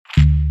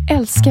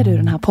Älskar du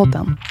den här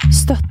podden?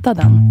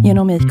 Stötta den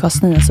genom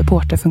IKAs nya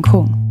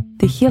supporterfunktion.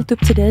 Det är helt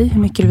upp till dig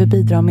hur mycket du vill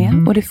bidra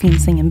med och det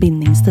finns ingen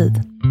bindningstid.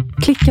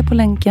 Klicka på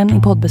länken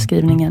i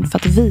poddbeskrivningen för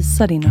att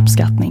visa din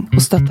uppskattning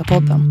och stötta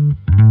podden.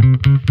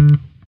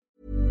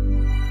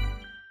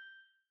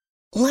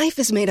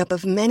 Life is made up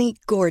of many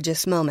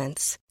gorgeous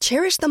moments.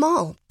 Cherish them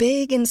all,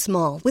 big and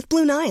small, with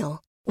Blue Nile.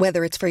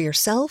 Whether it's for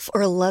yourself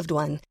or a loved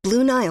one,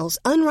 Blue Nile's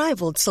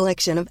unrivaled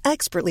selection of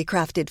expertly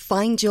crafted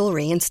fine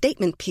jewelry and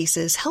statement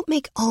pieces help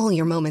make all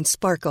your moments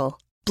sparkle.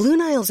 Blue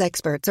Nile's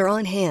experts are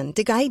on hand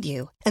to guide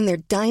you, and their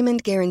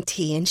diamond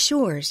guarantee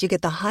ensures you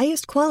get the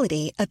highest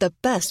quality at the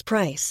best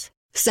price.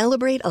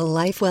 Celebrate a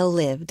life well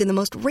lived in the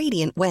most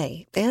radiant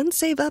way and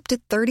save up to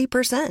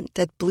 30%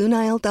 at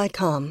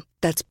BlueNile.com.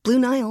 That's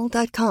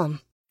BlueNile.com.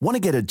 Want to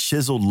get a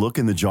chiseled look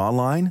in the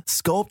jawline?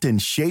 Sculpt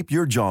and shape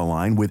your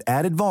jawline with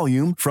added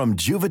volume from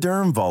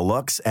Juvederm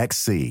Volux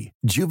XC.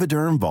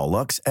 Juvederm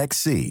Volux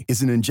XC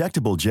is an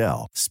injectable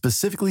gel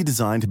specifically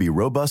designed to be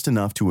robust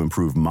enough to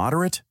improve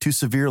moderate to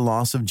severe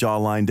loss of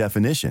jawline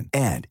definition.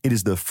 And it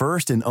is the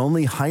first and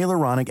only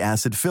hyaluronic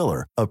acid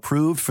filler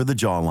approved for the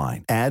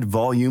jawline. Add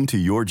volume to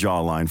your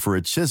jawline for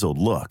a chiseled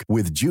look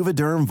with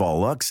Juvederm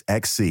Volux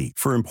XC.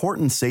 For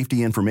important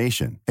safety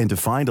information and to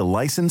find a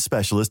licensed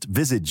specialist,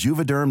 visit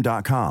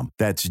Juvederm.com.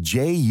 That's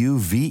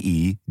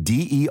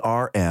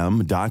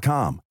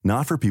Juvederm.com.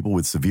 Not for people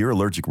with severe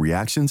allergic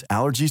reactions,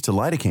 allergies to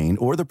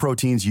lidocaine, or the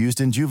proteins used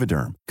in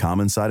Juvederm.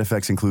 Common side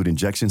effects include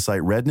injection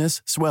site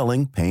redness,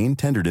 swelling, pain,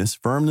 tenderness,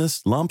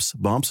 firmness, lumps,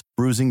 bumps,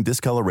 bruising,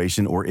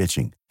 discoloration, or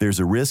itching. There's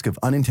a risk of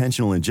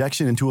unintentional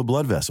injection into a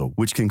blood vessel,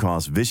 which can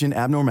cause vision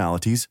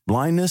abnormalities,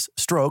 blindness,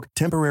 stroke,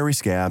 temporary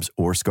scabs,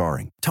 or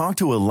scarring. Talk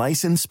to a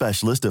licensed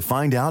specialist to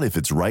find out if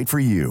it's right for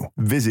you.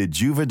 Visit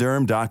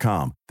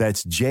Juvederm.com.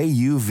 That's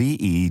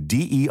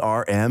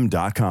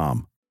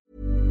Juvederm.com.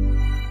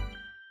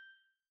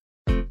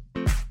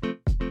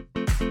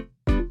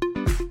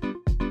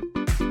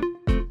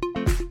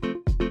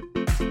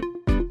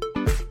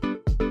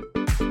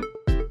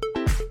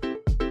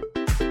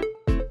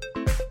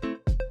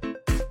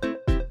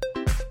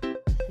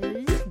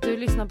 Du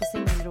lyssnar på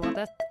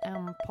Singelrådet,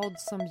 en podd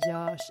som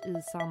görs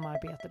i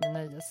samarbete med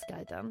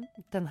Nöjesguiden.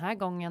 Den här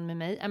gången med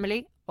mig,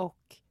 Emily,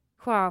 och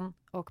Juan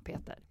och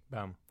Peter.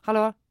 Bam.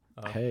 Hallå?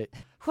 Ja. Hej,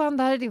 Juan,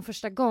 det här är din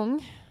första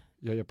gång.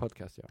 jag gör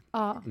podcast, ja.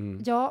 Ja,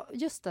 Mm. ja,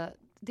 just det.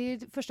 Det är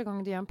första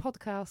gången du gör en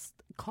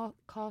podcast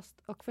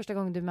och första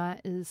gången du är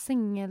med i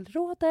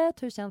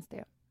Singelrådet. Hur känns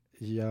det?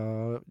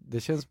 Ja, det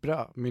känns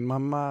bra. Min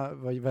mamma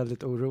var ju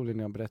väldigt orolig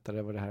när jag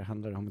berättade vad det här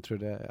handlar om. Hon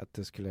trodde att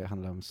det skulle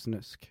handla om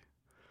snusk.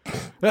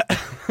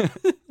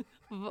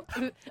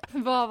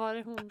 Vad var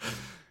det hon trodde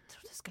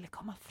skulle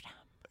komma fram?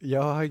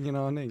 Jag har ingen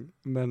aning,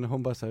 men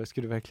hon bara så här,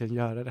 ska du verkligen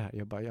göra det här?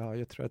 Jag bara, ja,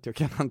 jag tror att jag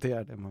kan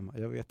hantera det, mamma.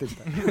 Jag vet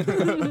inte.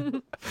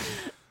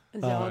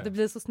 Ja, det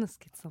blir så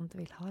snuskigt som du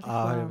vill ha det.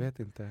 Ja, jag vet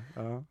inte.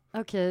 Ja.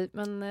 Okej,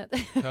 men...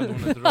 Hade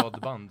hon ett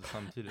radband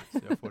samtidigt så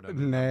jag får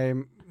den.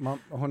 Nej,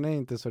 hon är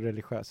inte så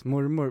religiös.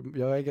 Mormor,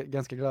 jag är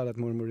ganska glad att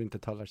mormor inte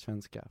talar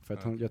svenska. För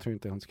att jag tror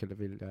inte hon skulle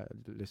vilja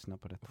lyssna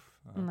på detta.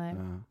 Nej,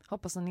 Ja.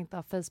 hoppas hon inte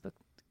har Facebook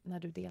när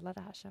du delar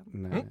det här sen.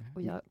 Nej.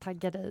 Och jag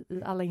taggar dig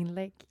i alla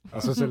inlägg.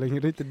 Alltså så länge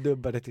du inte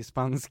dubbar det till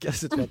spanska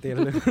så tror jag att det är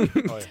lugnt.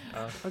 Oj,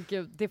 ja. Och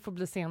gud, det får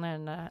bli senare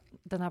när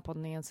den här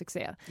podden är en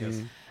succé. Yes.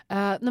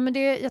 Mm. Nej, men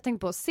det jag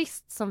tänkte på,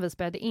 sist som vi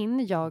spelade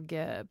in, jag,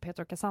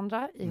 Peter och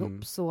Cassandra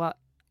ihop, så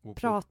Whoop,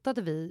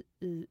 pratade vi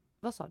i,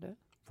 vad sa du?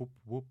 whoop,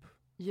 whoop.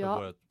 Ja,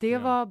 vårt det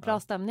program. var bra Ja.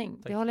 stämning.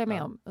 Tack. Det håller jag med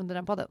Ja. om under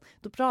den podden.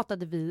 Då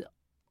pratade vi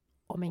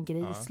om en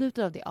grej Ja. i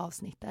slutet av det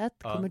avsnittet.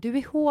 Ja. Kommer du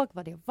ihåg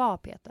vad det var,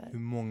 Peter? Hur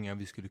många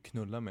vi skulle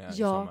knulla med i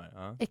Ja. sommar.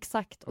 Ja.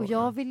 Exakt. Och Ja.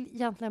 jag vill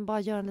egentligen bara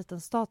göra en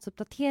liten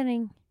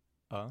statuppdatering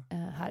Ja.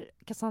 här.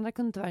 Cassandra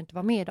kunde tyvärr inte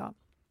vara med idag.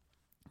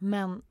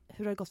 Men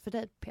hur har det gått för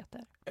dig,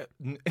 Peter?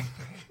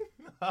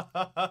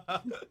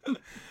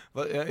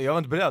 Jag var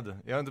inte beredd.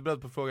 Jag var inte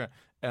beredd på frågan.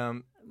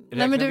 men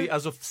Räknar du- vi,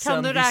 alltså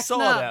sen du vi räkna?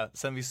 sa det,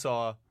 sen vi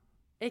sa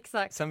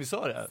Exakt. det. Sen vi sa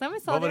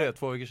Vad var det. det?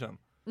 2 veckor sedan?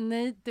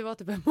 Nej, det var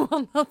typ en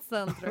månad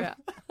sedan, tror jag.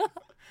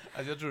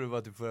 Alltså, jag tror det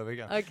var typ förra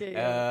veckan. Okej,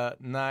 ja.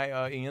 Nej, jag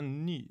har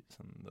ingen ny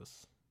sen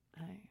dess.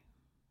 Nej.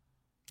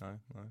 Nej.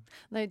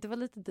 Nej, det var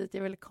lite dit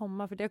jag ville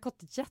komma, för det har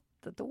gått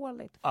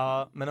jättedåligt.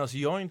 Ja, men alltså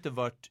jag har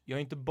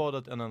inte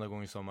badat en enda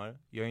gång i sommar.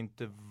 Jag har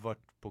inte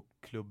varit på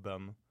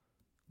klubben.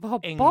 Vad har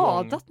en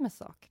badat med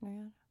saker att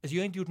göra? Alltså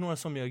jag har inte gjort några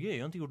somriga grejer.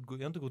 Jag har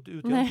inte gått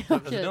ut. Nej,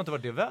 Alltså, okej. det har inte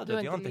varit det vädret. Du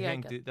har Jag har inte inte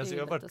hängt legat. i, alltså Det är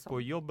jag har lite varit så.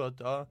 på jobbet,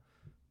 ja.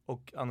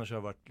 Och annars har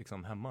jag varit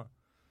liksom hemma.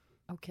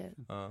 Okej.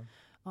 Ja.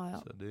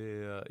 Ja. Så det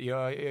är, jag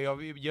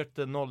har gett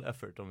det 0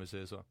 effort om vi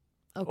säger så.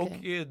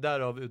 Okej. Och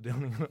därav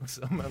utdelningen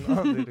också. Men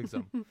ja, det är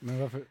liksom.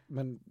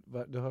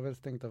 Du har väl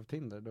stängt av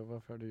Tinder då?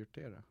 Varför har du gjort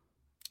det då?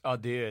 Ja,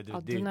 det är Ja,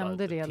 du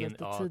nämnde det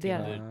lite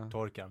tidigare.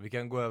 Tinder-torkan. Vi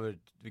kan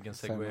segway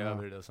Sen, ja.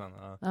 över det sen.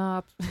 Ja.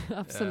 Ja,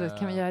 absolut.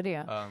 Kan vi göra det?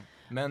 Ja.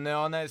 Men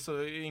ja, nej,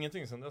 så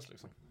ingenting sen dess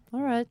liksom.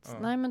 All right. Ja.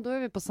 Nej, men då är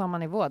vi på samma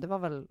nivå. Det var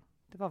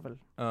väl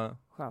Ja.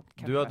 skönt.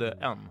 Du hade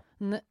en.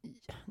 Nej,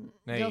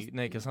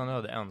 Nej, Cassandra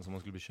hade en som hon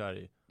skulle bli kär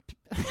i.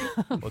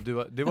 Och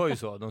det var ju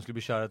så, de skulle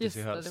bli kära till Just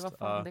sig det, helst. det var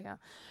fan det.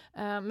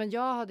 Men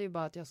jag hade ju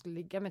bara att jag skulle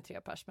ligga med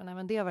 3 pers, men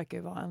även det verkar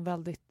ju vara en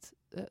väldigt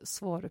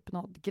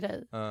svåruppnådd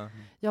grej.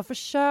 Jag har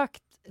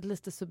försökt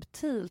lite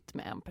subtilt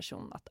med en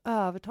person att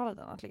övertala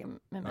den att ligga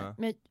med mig.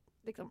 Men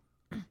liksom,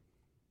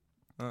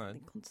 det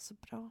går inte så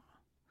bra.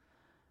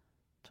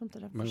 Jag tror inte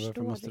den Men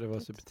varför måste riktigt. det vara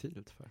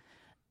subtilt för?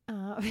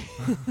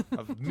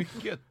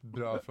 Mycket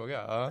bra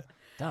fråga.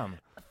 Damn.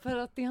 För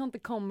att det har inte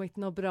kommit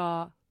några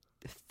bra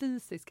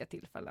fysiska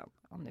tillfällen,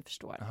 om ni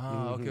förstår.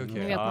 Okej. Ni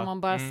vet när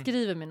man bara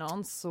skriver med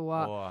någon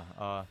så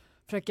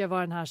försöker jag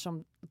vara den här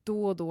som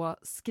då och då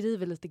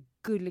skriver lite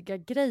gulliga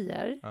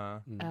grejer.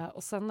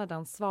 Och sen när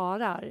den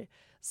svarar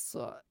så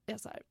är jag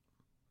så här,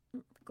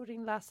 går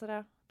in, läser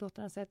det,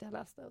 låter den säga att jag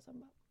läste och sen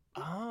bara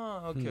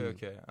Okej.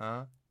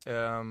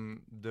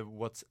 The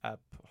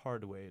WhatsApp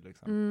hard way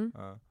liksom.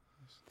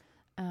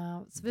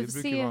 Så det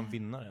brukar vara en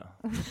vinnare.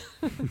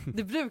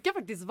 Det brukar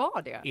faktiskt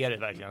vara det. Är det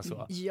verkligen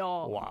så?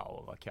 Ja.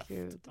 Wow, vad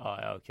kraftigt.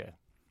 Okej.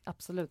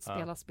 Absolut,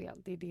 spela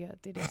spel. Det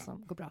är det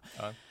som går bra.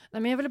 Nej,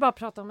 men jag ville bara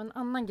prata om en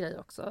annan grej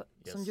också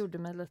som gjorde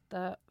mig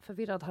lite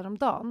förvirrad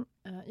häromdagen.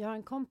 Jag har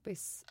en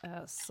kompis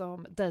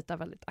som dejtar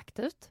väldigt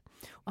aktivt.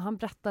 Och han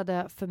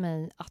berättade för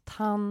mig att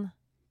han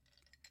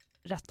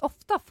rätt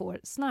ofta får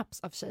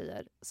snaps av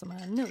tjejer som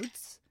är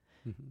nudes.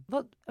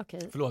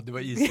 Okay. Förlåt, det var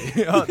easy.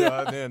 Nu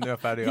är jag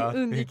färdig. Jag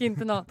undgick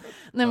inte någon.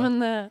 Nej,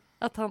 men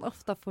att han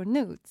ofta får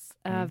nudes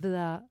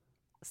via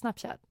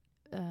Snapchat.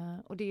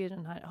 Och det är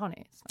den här, har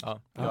ni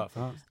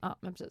Snapchat? Ja,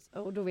 men precis.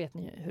 Och då vet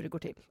ni hur det går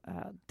till.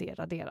 Det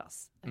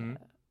raderas.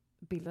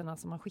 Bilderna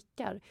som man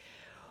skickar.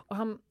 Och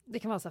det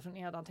kan vara så här från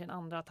ena dagen till den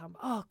andra att han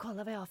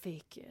kolla vad jag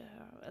fick.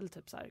 Eller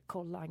typ så här,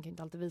 kolla, han kan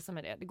inte alltid visa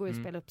mig det. Det går ju att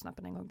spela upp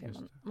snappen en gång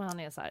till. Men han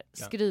är så här,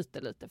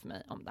 skryter lite för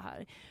mig om det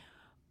här.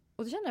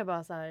 Och då känner jag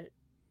bara så här,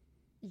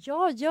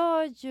 jag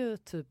gör ju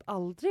typ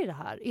aldrig det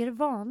här. Är det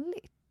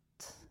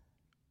vanligt?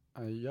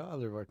 Jag har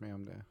aldrig varit med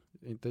om det.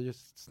 Inte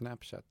just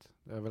Snapchat.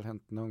 Det har väl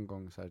hänt någon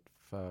gång så här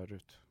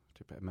förut.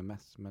 Typ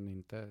MMS, men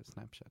inte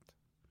Snapchat.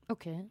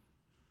 Okej.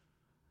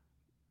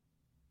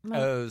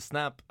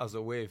 Snap,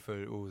 alltså way för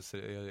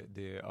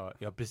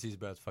jag har precis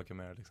börjat fucka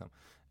med det liksom.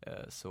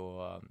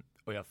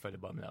 Och jag följer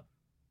bara mina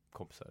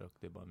kompisar och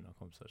det är bara mina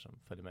kompisar som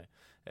följer mig.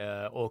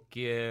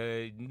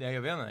 Nej,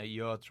 jag vet inte.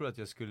 Jag tror att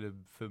jag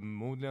skulle,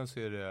 förmodligen så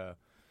är det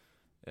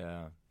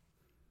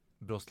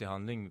brottslig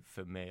handling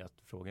för mig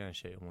att fråga en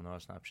tjej om hon har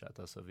Snapchat.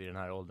 Alltså vid den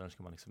här åldern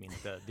ska man liksom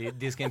inte,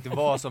 det ska inte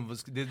vara som,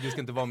 det ska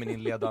inte vara min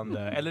inledande,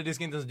 eller det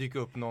ska inte ens dyka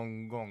upp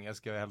någon gång. Jag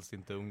ska helst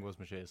inte umgås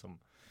med tjejer som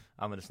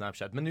använder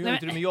Snapchat. Men nu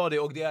utrymmer jag det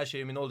och det är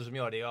tjejer i min ålder som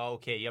gör det. Ja,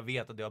 okej, jag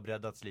vet att det har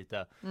breddats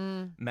lite.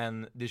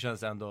 Men det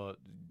känns ändå,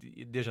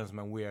 det känns som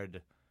en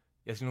weird,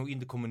 jag ska nog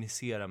inte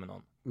kommunicera med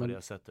någon på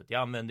det sättet.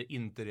 Jag använder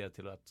inte det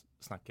till att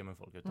snacka med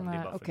folk, utan det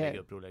är bara för att lägga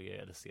upp roliga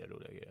grejer eller se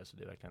roliga grejer. Så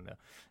det är verkligen det.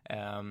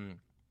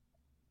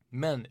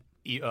 Men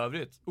i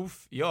övrigt,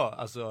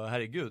 alltså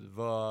herregud,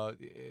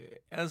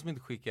 en som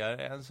inte skickar,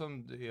 en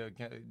som,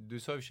 du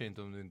sa i och för sig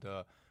inte om du inte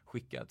har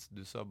skickat,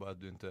 du sa bara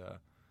att du inte...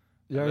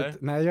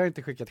 Nej, jag har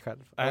inte skickat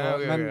själv.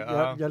 Men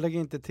jag lägger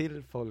inte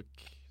till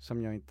folk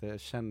som jag inte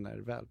känner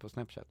väl på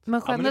Snapchat.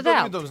 Men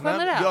generellt?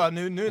 Ja,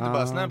 nu är det inte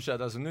bara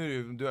Snapchat, alltså nu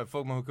är det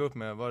folk man hookar upp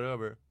med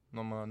varöver,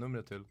 någon man har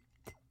numret till.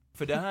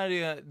 För det här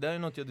är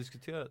något jag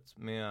diskuterat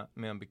med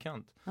en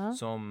bekant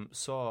som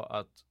sa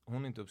att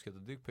hon inte uppskattar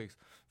dickpics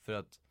för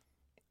att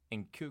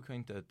en kuk har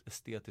inte ett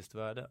estetiskt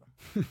värde.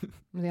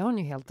 Men det har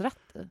ni ju helt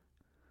rätt i.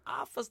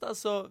 Fast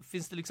alltså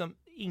finns det liksom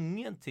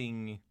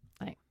ingenting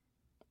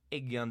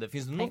äggande?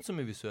 Finns det något som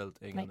är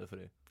visuellt äggande för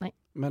dig? Nej.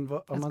 Men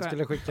om man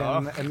skulle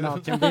skicka en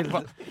nakenbild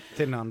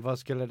till någon, vad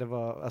skulle det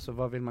vara? Alltså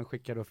vad vill man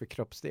skicka då för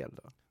kroppsdel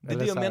då? Det är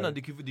det jag menar,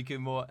 det kan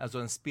ju vara alltså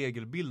en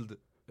spegelbild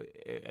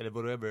eller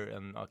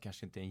whatever,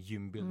 kanske inte en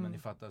gymbild, men ni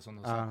fattar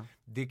sådana.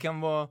 Det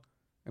kan vara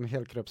en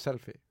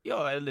helkroppsselfie.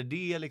 Ja, eller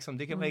det liksom,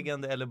 det kan vara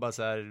äggande eller bara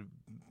så här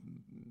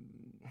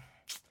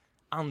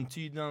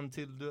antydan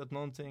till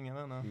någonting,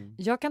 jag vet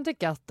inte. Jag kan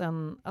tycka att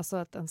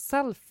en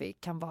selfie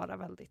kan vara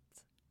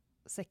väldigt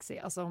sexy,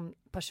 alltså om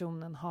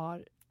personen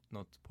har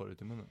något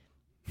porrigt i munnen.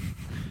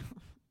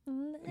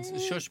 Nej,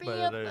 körsbär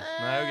eller?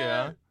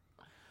 Nej,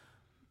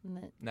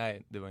 okej,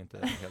 Nej, det var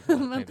inte helt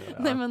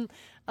men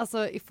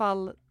alltså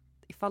ifall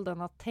den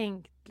har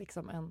tänkt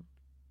liksom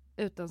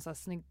ut en så här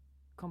snygg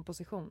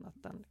komposition,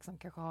 att den liksom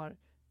kanske har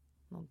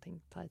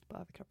någonting tajt på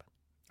överkroppen.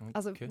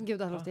 Alltså, gud,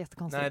 det här låter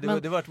jättekonstigt.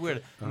 Nej, det var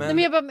weird. Men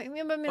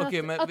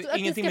jag menar att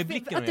ingenting med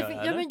blicken att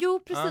göra, ja, men jo,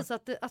 precis.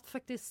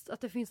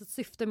 Att det finns ett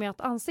syfte med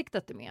att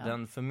ansiktet är med.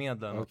 Den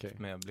förmedlar något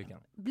med blicken.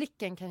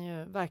 Blicken kan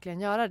ju verkligen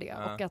göra det.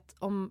 Och att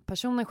om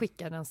personen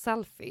skickar en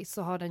selfie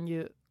så har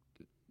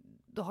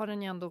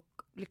den ju ändå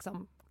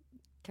liksom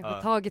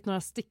kanske tagit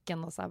några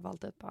stycken och så här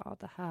valt upp,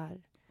 det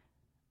här.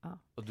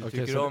 Och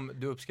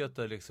du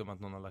uppskattar liksom att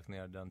någon har lagt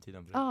ner den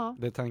tiden på det. Ja.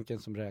 Det är tanken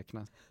som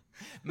räknas.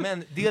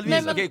 Men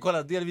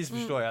delvis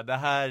förstår jag. Det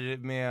här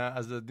med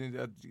alltså,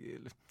 att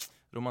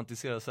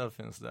romantisera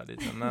selfien så där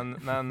lite.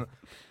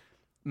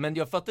 Men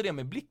jag fattar det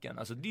med blicken.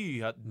 Alltså det är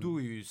ju, då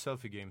är ju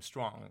selfie game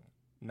strong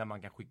när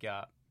man kan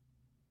skicka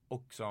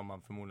Och så har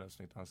man förmodligen ett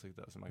snyggt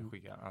ansikte. Så man kan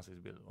skicka en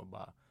ansiktsbild och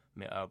bara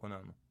med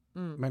ögonen.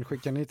 Men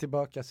skickar ni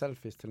tillbaka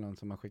selfies till någon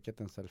som har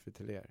skickat en selfie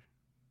till er?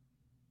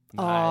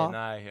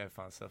 Nej, jag är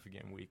fan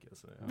selfie game week.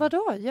 Alltså,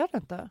 Vadå? Gör det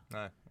inte?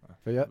 Nej.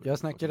 För jag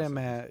snackade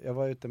jag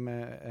var ute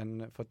med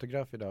en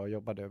fotograf idag och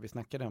jobbade, och vi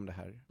snackade om det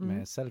här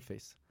med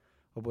selfies.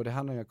 Och både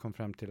han och jag kom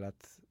fram till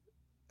att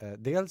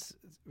dels,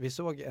 vi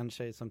såg en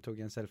tjej som tog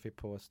en selfie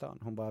på stan.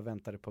 Hon bara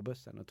väntade på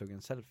bussen och tog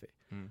en selfie.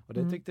 Och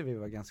det tyckte vi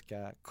var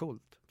ganska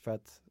coolt. För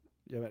att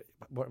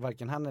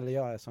varken han eller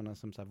jag är sådana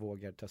som så här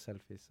vågar ta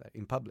selfies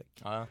in public.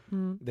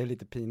 Det är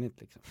lite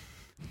pinigt liksom.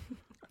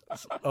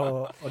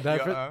 och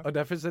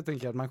därför så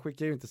tänker jag att man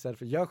skickar ju inte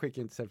selfies. Jag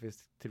skickar inte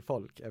selfies till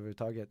folk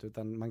överhuvudtaget.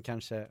 Utan man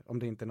kanske, om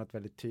det inte är något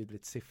väldigt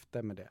tydligt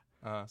syfte med det.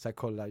 Så här,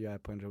 kolla, jag är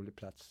på en rolig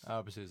plats.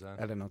 Precis.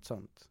 Eller något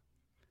sånt.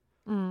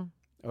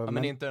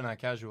 Men inte den här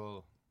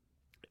casual...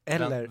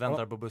 Eller,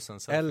 väntar på bussen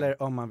selfie.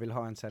 Eller om man vill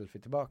ha en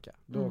selfie tillbaka.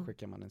 Då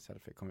skickar man en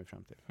selfie, kommer vi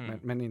fram till.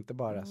 Men inte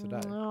bara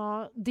sådär.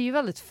 Ja, det är ju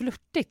väldigt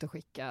flörtigt att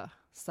skicka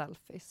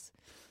selfies.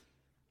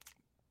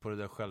 På det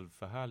där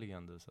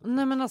självförhärligande. Så.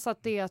 Nej, men alltså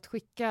att det är att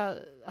skicka,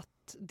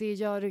 att det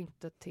gör du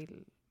inte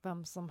till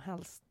vem som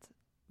helst.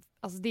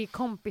 Alltså det är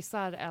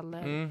kompisar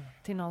eller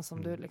till någon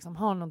som du liksom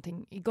har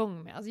någonting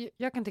igång med. Alltså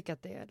jag kan tycka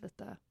att det är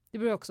lite... Det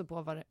beror också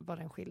på vad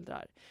den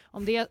skildrar.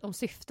 Om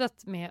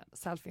syftet med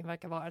selfien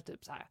verkar vara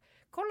typ så här: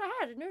 kolla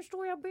här, nu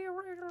står jag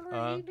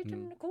en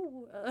liten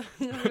ko.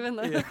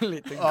 En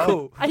liten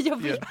ko.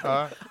 Jag vet.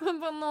 Men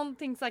bara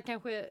någonting så här,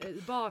 kanske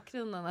i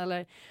bakgrunden,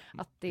 eller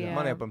att det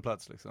man är på en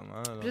plats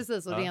liksom.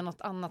 Precis, och det är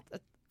något annat,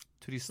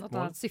 något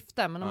annat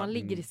syfte. Men om man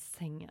ligger i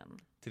sängen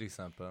till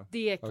exempel.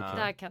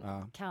 Där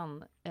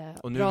kan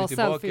bra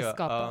selfies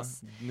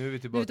skapas. Nu är vi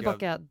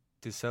tillbaka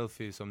till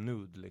selfie som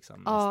nude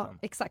liksom. Ja, nästan.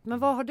 Exakt. Men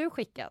vad har du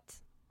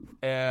skickat?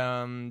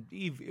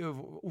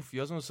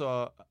 Jag som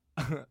sa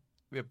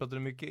vi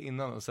pratade mycket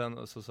innan och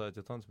sen så sa jag att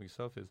jag tar inte så mycket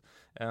selfies.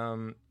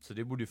 Så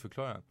det borde ju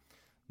förklara.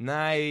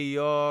 Nej,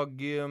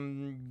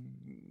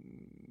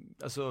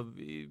 alltså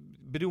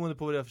beroende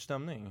på vad det är för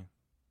stämning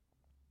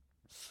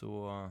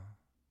så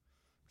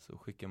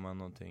skickar man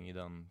någonting i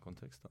den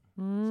kontexten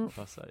som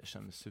passar. Jag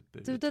känner mig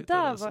super. Du, det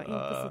där var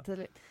inte så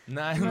tydligt.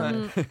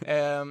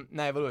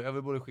 Nej, vadå? Jag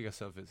vill både skicka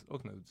selfies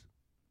och nudes.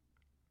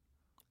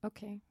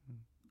 Okej.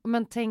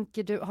 Men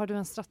tänker du, har du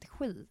en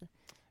strategi?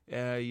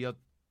 Jag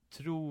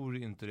tror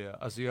inte det.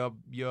 Alltså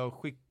jag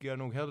skickar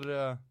nog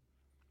hellre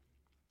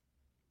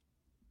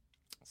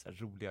så här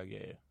roliga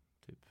grejer.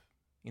 Typ.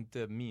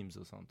 Inte memes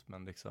och sånt,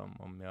 men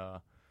liksom om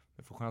jag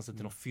får chansen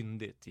till något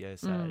fyndigt. Jag är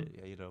så här,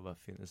 jag gillar att vara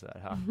fyndig så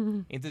här.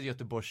 Inte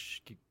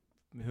göteborgsk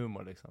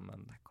humor liksom,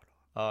 men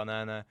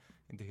nej,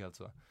 inte helt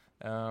så.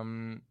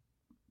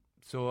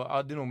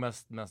 Så det är nog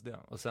mest det.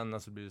 Och sen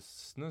alltså blir det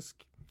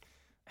snusk.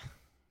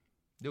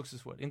 Det är också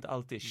svårt. Inte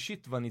alltid.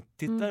 Shit vad ni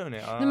tittar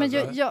hörni. Nej, men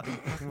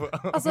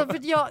alltså för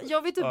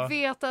jag vill typ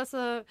veta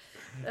alltså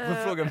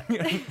fråga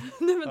mer.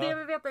 Nej, men det jag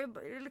vill veta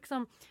är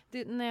liksom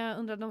när jag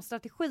undrar om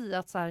strategi,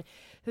 att så här,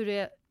 hur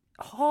det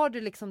har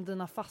du liksom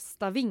dina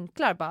fasta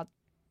vinklar bara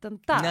den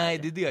där. Nej,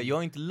 det är det. Jag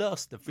har inte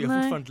löst det, för jag har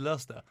fortfarande inte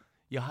löst det.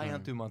 Jag har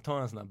inte hur man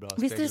tar en sån här bra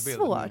spegelbild. Visst är det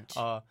svårt?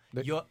 Ja.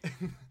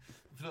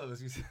 Förlåt, vad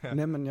ska jag säga?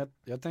 Nej, men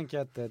jag tänker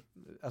att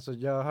alltså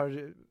jag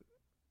har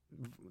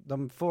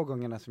de få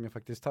gångerna som jag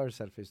faktiskt tar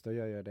selfies, då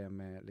gör jag det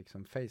med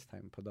liksom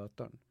FaceTime på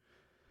datorn.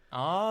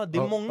 Det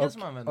är många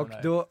som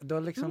använder det. Och då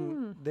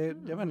liksom,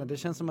 jag vet inte, det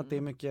känns som att det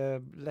är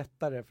mycket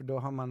lättare, för då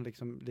har man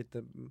liksom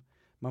lite,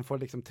 man får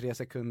liksom 3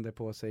 sekunder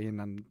på sig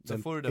innan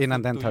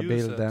den tar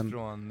bilden.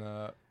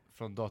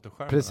 Från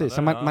datorskärmen. Precis,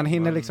 så man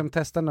hinner liksom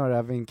testa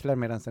några vinklar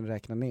medan den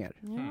räknar ner.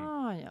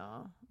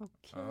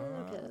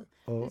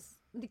 Okej.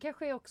 Det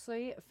kanske också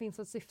finns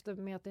ett syfte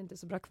med att det inte är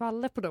så bra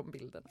kvaller på de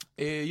bilderna.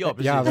 Ja,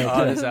 precis. Det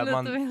är så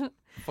här,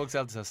 folk ser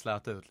alltid så här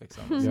släta ut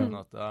liksom.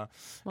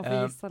 Man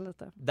får gissa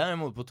lite.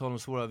 Däremot på tal om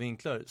svåra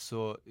vinklar,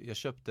 så jag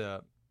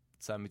köpte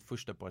så här, mitt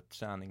första par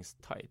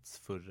träningstights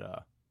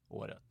förra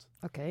året.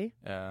 Okej.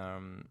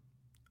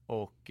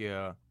 Och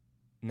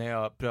när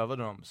jag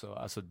prövade dem så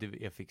alltså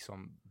jag fick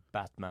som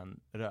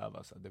Batman-röv,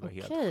 alltså. Det var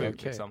helt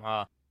sjukt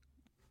liksom.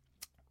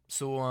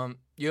 Så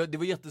det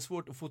var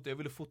jättesvårt att fota. Jag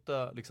ville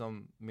fota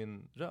liksom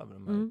min röv,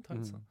 de här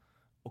tightsen.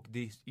 Och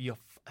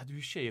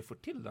hur tjejer får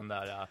till den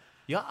där.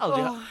 Jag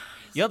har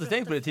inte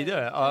tänkt på det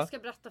tidigare. Jag ska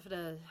berätta för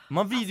dig.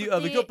 Man vrider ju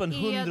överkroppen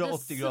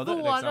 180 grader. Det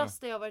är det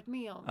svåraste jag har varit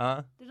med om.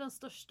 Det är den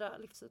största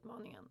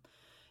livsutmaningen.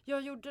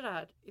 Jag gjorde det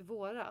här i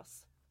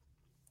våras.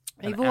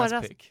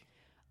 Asspick.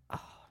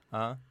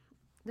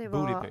 Det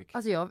var,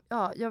 alltså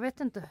jag vet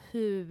inte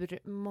hur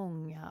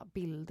många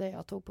bilder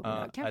jag tog på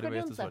mig. Kanske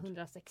runt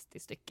 160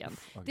 stycken.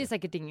 Okay. Det är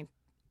säkert inget.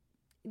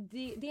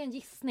 Det är en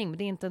gissning, men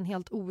det är inte en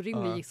helt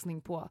orimlig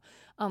gissning på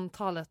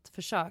antalet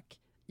försök.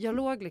 Jag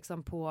låg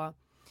liksom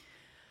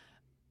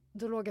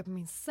då låg jag på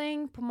min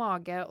säng på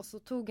mage, och så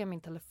tog jag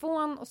min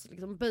telefon och så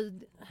liksom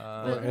böjde.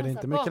 Är det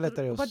inte mycket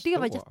lättare att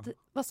stå?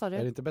 Vad sa du?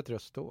 Är det inte bättre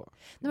att stå?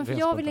 Nej, men för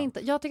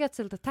jag tycker att det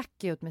ser lite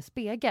tacky ut med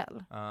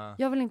spegel.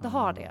 Jag vill inte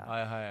ha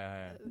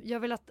det. Jag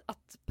vill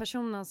att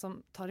personen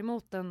som tar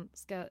emot den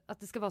att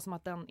det ska vara som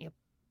att den är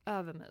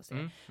över mig och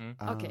så.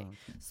 Okej.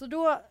 Så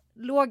då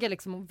låg jag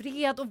liksom och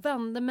vred och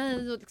vände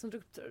mig och liksom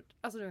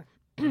alltså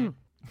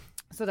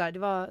sådär, det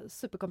var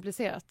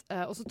superkomplicerat.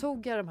 Och så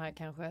tog jag de här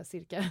kanske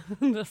cirka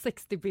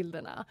 160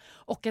 bilderna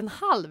och en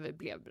halv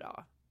blev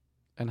bra.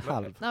 En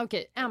halv? Nej,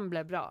 okej, en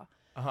blev bra.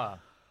 Aha.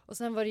 Och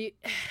sen var det ju,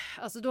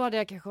 alltså då hade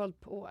jag kanske hållit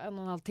på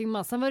 1,5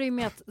 timme. Sen var det ju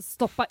med att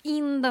stoppa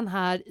in den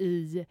här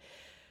i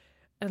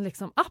en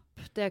liksom app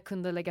där jag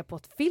kunde lägga på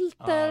ett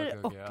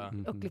filter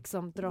och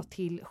liksom dra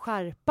till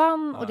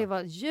skärpan. Och det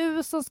var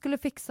ljus som skulle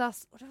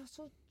fixas. Och det var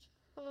så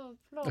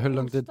Hur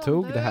lång tid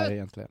tog det här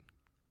egentligen?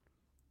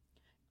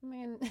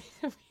 Men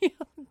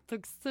det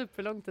tog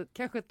superlång tid.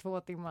 Kanske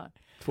 2 timmar.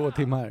 2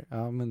 timmar?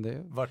 Ja, men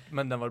det...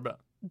 Men den var bra?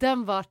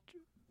 Den vart...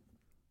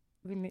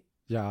 Vill ni...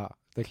 Ja,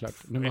 det är klart.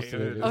 Nu måste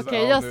vi...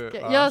 Okej,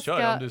 jag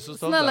ska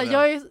snälla,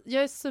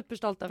 jag är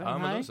superstolt över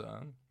den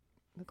här.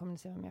 Nu kommer ni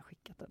se om jag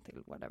skickat den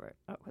till whatever.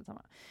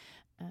 Skitsamma.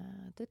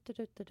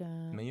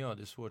 Men ja,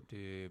 det är svårt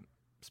i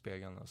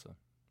spegeln alltså.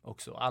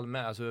 Också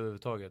allmänt, alltså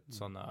överhuvudtaget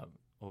sådana,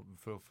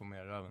 för att få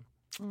mer röven.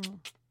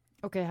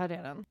 Okej, här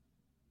är den.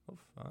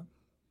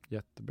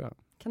 Jättebra.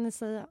 Kan ni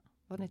säga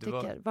vad ni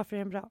tycker? Varför är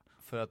den bra?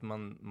 För att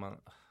man...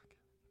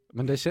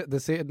 Men det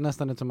ser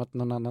nästan ut som att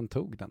någon annan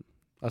tog den.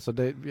 Alltså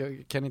det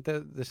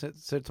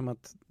ser ut som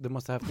att du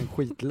måste ha haft en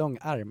skitlång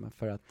arm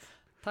för att...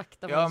 Tack,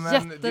 det var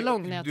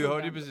jättelång när jag tog den. Du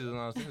hörde ju precis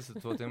någonstans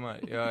 2 timmar.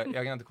 Jag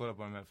kan inte kolla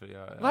på den här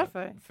för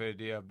varför? För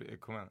det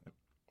kommer...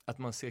 Att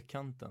man ser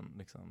kanten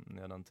liksom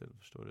nedan till,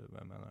 förstår du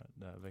vad jag menar?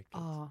 Det här vecket.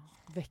 Ja,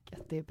 vecket,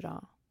 det är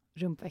bra.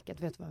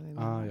 Rumpvecket, vet du vad vi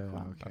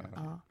menar?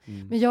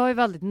 Okay. Men jag är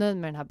väldigt nöjd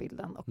med den här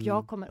bilden och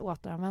jag kommer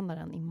återanvända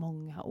den i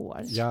många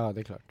år. Ja,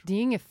 det är klart. Det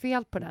är inget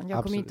fel på den.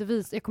 Jag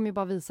kommer ju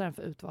bara visa den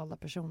för utvalda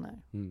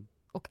personer.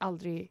 Och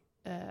aldrig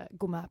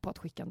gå med på att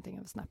skicka någonting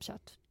över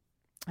Snapchat.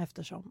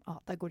 Eftersom,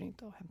 där går det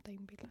inte att hämta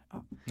in bilder.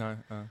 Ja. Nej.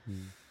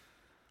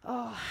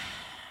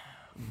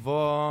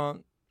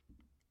 Vad...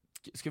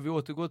 Ska vi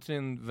återgå till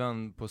din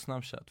vän på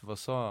Snapchat? Vad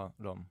sa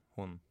de?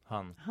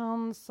 Han?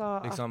 Han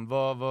sa... Liksom,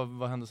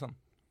 vad hände sen?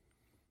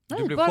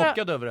 Du blev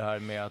chockad över det här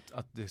med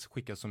att det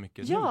skickas så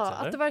mycket nudes,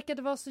 eller? Att det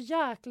verkade vara så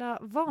jäkla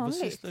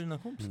vanligt. Vad sysslar dina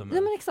kompisar med?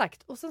 Nej, men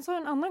exakt. Och sen så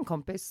har en annan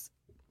kompis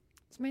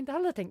som jag inte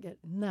heller tänker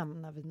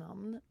nämna vid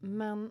namn.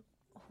 Men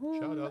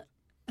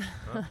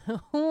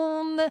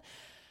hon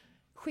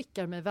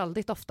skickar mig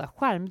väldigt ofta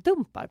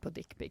skärmdumpar på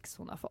dickpics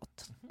hon har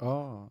fått.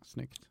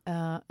 Snyggt.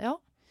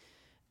 Ja.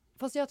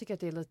 Fast jag tycker att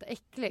det är lite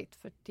äckligt.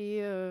 För det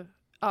är ju...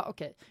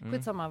 okej.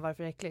 Skitsamma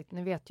varför det är äckligt.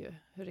 Ni vet ju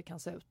hur det kan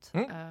se ut.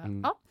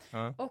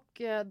 Och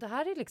det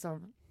här är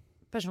liksom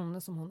personer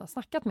som hon har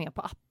snackat med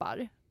på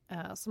appar.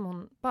 Som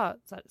hon bara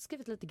så här,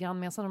 skrivit lite grann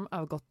med. Sen har de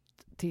övergått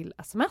till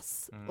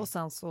sms. Och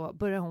sen så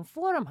börjar hon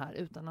få de här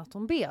utan att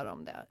hon ber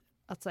om det.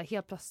 Att så här,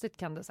 helt plötsligt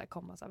kan det så här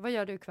komma så här, vad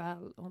gör du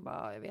ikväll? Och hon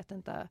bara, jag vet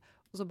inte.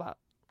 Och så bara,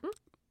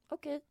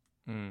 okej.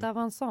 Det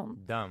var en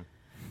sån.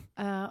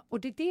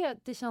 Och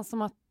det känns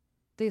som att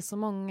det är så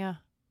många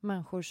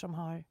människor som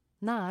har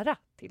nära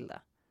till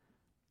det.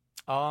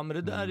 Ja, men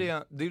det där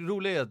är... Det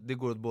roliga är att det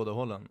går åt båda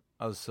hållen.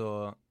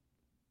 Alltså,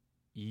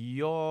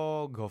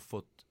 jag har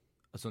fått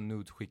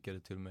nudes skickade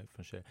till mig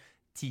från tjejer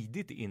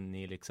tidigt in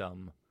i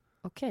liksom...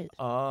 Okej.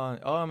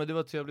 Ja, men det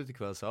var trevligt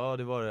ikväll. Så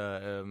det var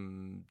det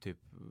typ...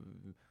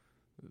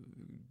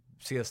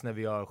 Ses när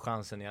vi har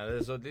chansen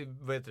igen. Så det,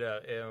 vad heter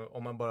det?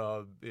 Om man bara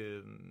har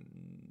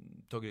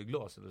tagit ett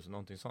glas eller så,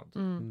 någonting sånt.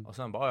 Och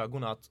sen bara,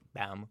 godnatt,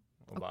 bam.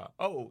 Och bara,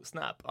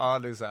 snap.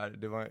 Det är så här,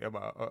 det var, jag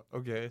bara,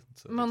 okej. Men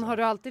liksom. Har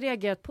du alltid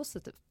reagerat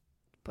positivt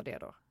på det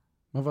då?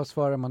 Men vad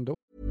svarar man då?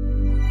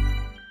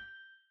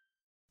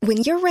 When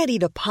you're ready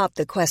to pop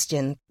the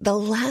question, the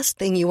last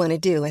thing you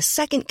want to do is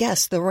second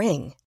guess the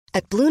ring.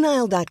 At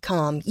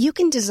BlueNile.com you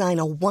can design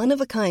a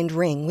one-of-a-kind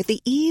ring with the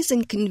ease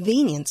and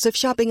convenience of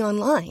shopping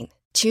online.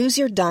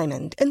 Choose your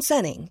diamond and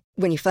setting.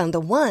 When you find the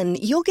one,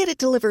 you'll get it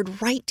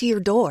delivered right to your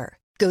door.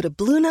 Go to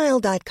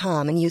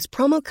BlueNile.com and use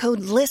promo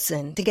code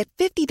LISTEN to get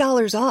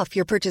 $50 off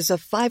your purchase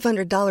of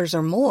 $500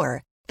 or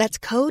more. That's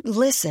code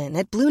LISTEN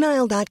at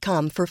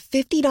BlueNile.com for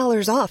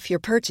 $50 off your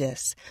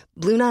purchase.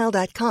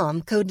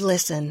 BlueNile.com, code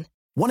LISTEN.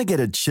 Want to get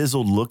a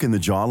chiseled look in the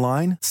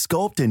jawline?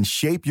 Sculpt and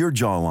shape your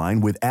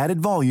jawline with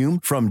added volume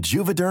from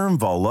Juvederm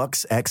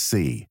Volux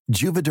XC.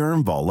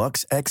 Juvederm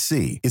Volux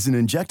XC is an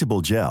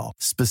injectable gel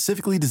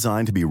specifically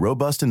designed to be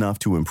robust enough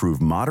to improve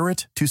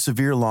moderate to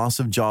severe loss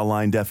of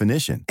jawline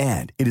definition.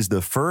 And it is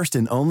the first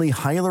and only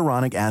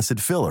hyaluronic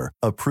acid filler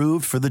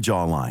approved for the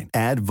jawline.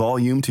 Add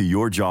volume to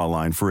your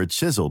jawline for a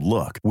chiseled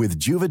look with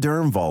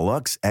Juvederm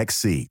Volux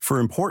XC. For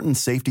important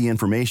safety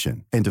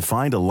information and to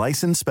find a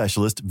licensed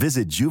specialist,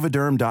 visit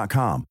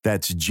Juvederm.com.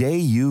 That's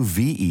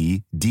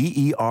JUVEDERM.com.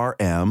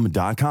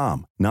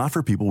 Not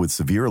for people with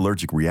severe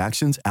allergic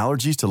reactions,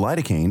 allergies to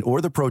lidocaine,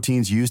 or the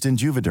proteins used in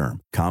Juvederm.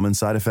 Common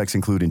side effects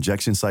include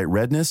injection site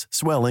redness,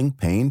 swelling,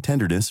 pain,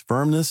 tenderness,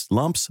 firmness,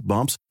 lumps,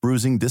 bumps,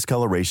 bruising,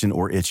 discoloration,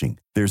 or itching.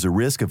 There's a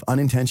risk of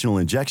unintentional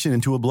injection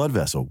into a blood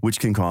vessel, which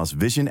can cause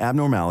vision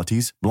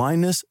abnormalities,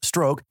 blindness,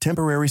 stroke,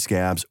 temporary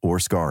scabs, or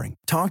scarring.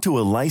 Talk to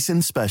a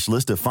licensed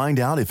specialist to find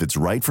out if it's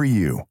right for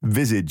you.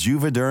 Visit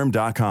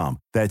Juvederm.com.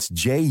 That's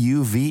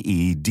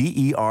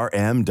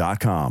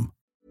JUVEDERM.com.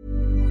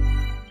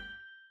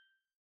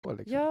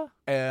 Ja.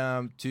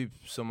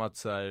 Typ som att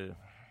så här,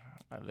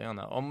 jag vet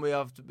inte, om vi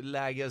har haft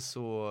läge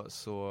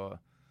så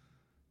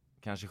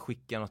kanske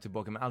skicka något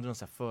tillbaka, men aldrig någon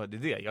så här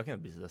fördel. Jag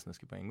kan bli så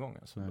snuskig på en gång.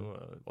 Alltså,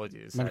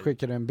 men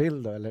skickar du en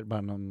bild då, eller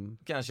bara någon?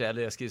 Kanske,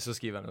 eller jag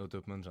skriver något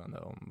uppmuntrande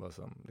om vad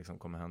som liksom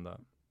kommer hända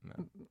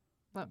med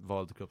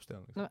vald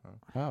kroppsdel. Liksom.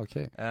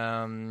 Okej.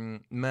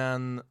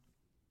 Men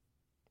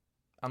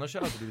annars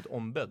har jag alltid blivit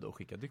ombedd att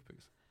skicka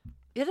dickpics.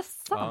 Är det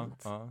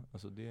sant? Ja,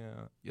 alltså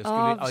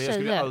jag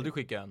skulle aldrig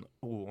skicka en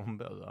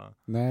oombedd. Ja.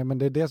 Nej, men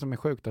det är det som är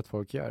sjukt att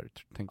folk gör,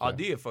 tänker jag.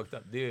 Det är fucked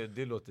up.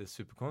 Det låter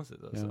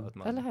superkonstigt. Alltså, att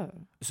man, eller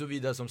hur? Så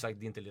vidare som sagt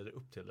det inte leder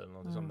upp till eller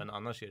något sånt, men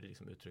annars är det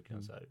liksom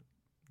uttryckligen så här.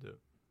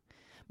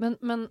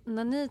 Men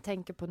när ni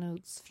tänker på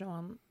nudes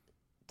från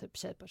typ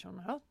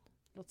tjejpersoner då,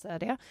 låt säga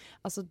det.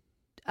 Alltså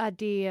är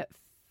det,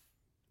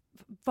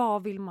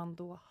 vad vill man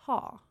då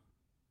ha?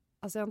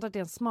 Alltså jag antar att det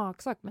är en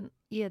smaksak, men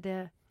är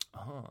det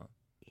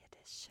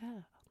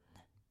kön?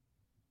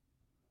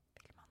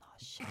 Vill man ha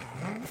kön?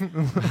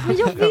 Men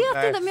jag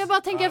vet inte, men jag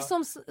bara tänker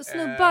som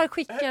snubbar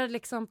skickar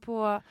liksom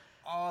på...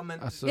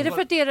 alltså, är det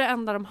för att det är det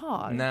enda de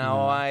har?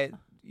 Nej,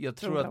 jag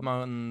tror att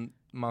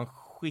man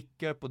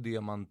skickar på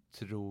det man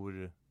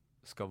tror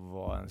ska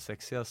vara en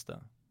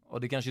sexigaste.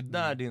 Och det är kanske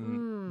där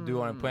du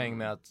har en poäng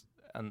med att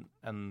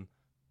en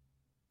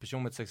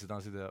person med ett sexigt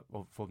ansikte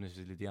och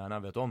förhoppningsvis lite gärna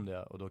vet om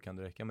det, och då kan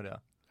det räcka med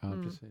det. Ja,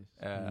 precis.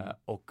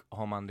 Och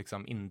har man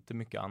liksom inte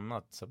mycket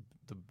annat så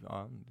då,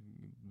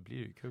 blir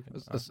det ju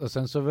kuken. Och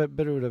sen så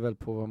beror det väl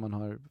på vad man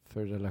har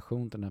för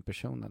relation till den här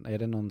personen. Är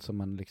det någon som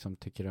man liksom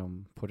tycker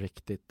om på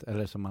riktigt,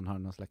 eller som man har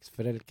någon slags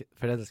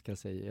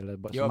förälskelse i,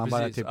 eller som man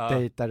bara typ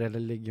dejtar eller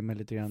ligger med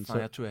lite grann.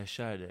 Jag tror jag är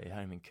kär i dig,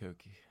 här är min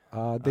kuk.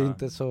 Ja, det är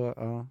inte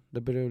så,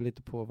 det beror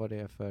lite på vad det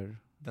är för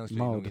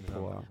mode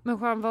på. Men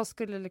Juan, vad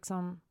skulle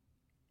liksom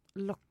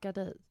locka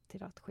dig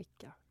till att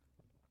skicka?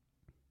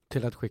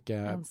 Till att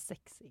skicka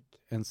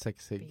en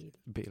sexig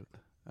bild.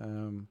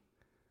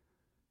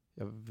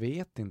 Jag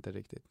vet inte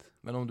riktigt.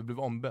 Men om du blev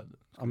ombedd?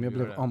 Om jag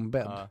blev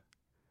ombedd? Ja.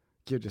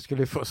 Gud, jag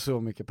skulle få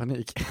så mycket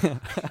panik.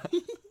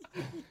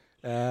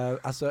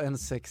 Alltså en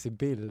sexig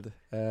bild.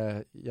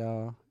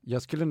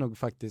 Jag skulle nog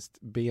faktiskt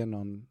be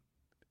någon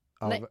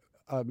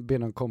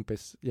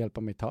kompis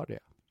hjälpa mig ta det.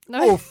 I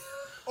love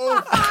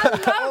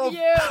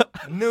you!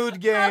 Nude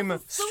game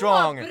alltså,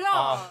 strong.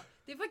 Bra!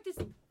 Det är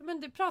faktiskt,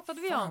 men det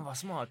pratade vi om. Vad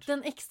smart.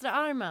 Den extra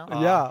armen.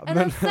 Ja,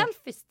 eller en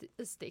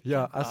selfie-stick.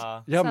 Nej,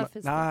 jag vet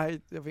inte.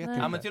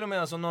 Ja, men till och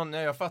med alltså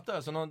jag fattar.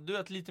 Alltså du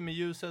vet lite med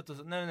ljuset och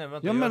så, nej,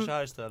 vänta, gör så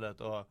här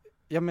istället. Och...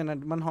 Jag menar,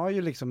 man har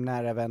ju liksom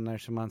nära vänner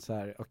som man så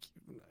här, och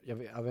jag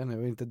vet inte, jag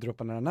vill inte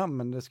droppa några namn,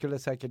 men det skulle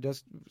säkert,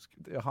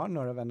 jag har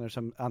några vänner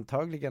som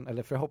antagligen,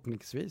 eller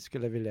förhoppningsvis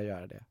skulle vilja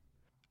göra det.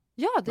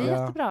 Ja, det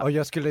är jättebra. Och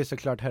jag skulle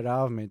såklart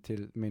höra av mig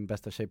till min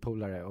bästa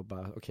tjejpolare och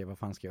bara, okej, vad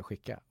fan ska jag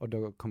skicka? Och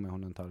då kommer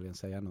hon antagligen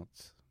säga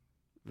något.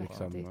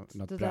 Liksom,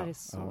 något det bra. Där är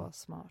så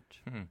smart.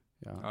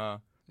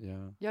 Ja.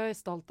 Jag är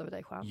stolt över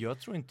dig, Juan. Jag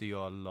tror inte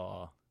jag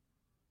la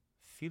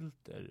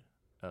filter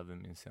över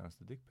min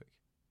senaste dickpic.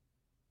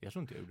 Jag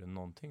tror inte jag gjorde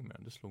någonting med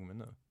den. Det slog mig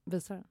nu.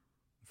 Visar den?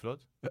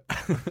 Förlåt?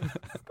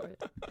 Skojar.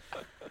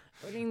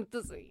 Jag vill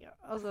inte se.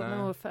 Alltså,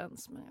 no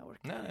offense, men jag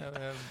orkar.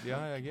 Nej, jag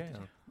har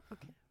grejen.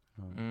 Okay.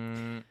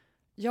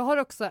 Jag har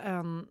också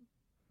en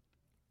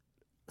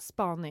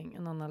spaning,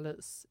 en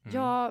analys.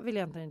 Jag vill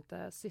egentligen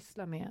inte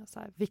syssla med så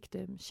här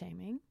victim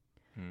shaming.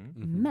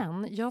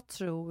 Men jag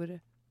tror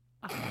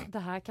att det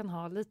här kan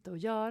ha lite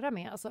att göra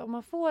med, alltså om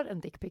man får en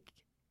dickpic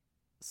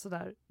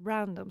sådär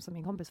random som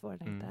min kompis får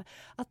den inte,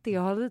 att det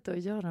har lite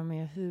att göra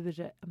med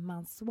hur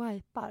man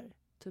swipar,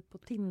 typ på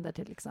Tinder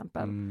till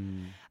exempel.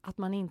 Att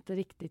man inte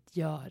riktigt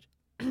gör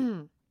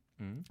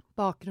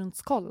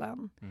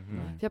bakgrundskollen.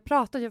 För jag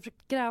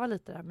försökte gräva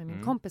lite där med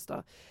min kompis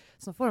då,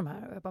 som får de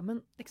här, och jag bara,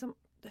 men liksom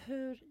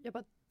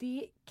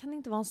det kan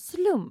inte vara en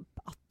slump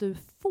att du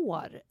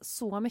får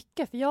så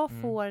mycket, för jag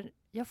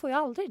får ju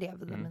aldrig det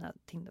via mina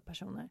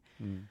Tinder-personer.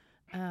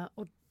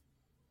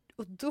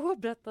 Och då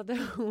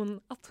berättade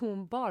hon att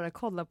hon bara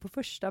kollar på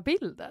första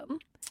bilden.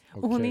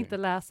 Och hon inte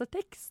läser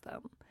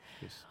texten.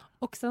 Just.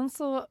 Och sen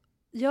så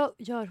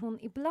gör hon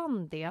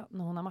ibland det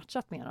när hon har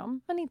matchat med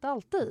dem, men inte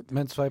alltid.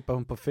 Men swipar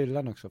hon på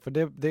fyllan också? För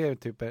det är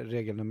typ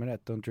regel nummer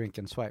 1, don't drink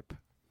and swipe.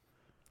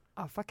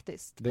 Ja,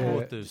 faktiskt. Det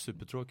låter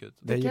supertråkigt.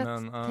 Det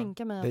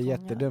är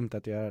jättedumt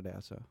att göra det.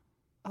 Alltså.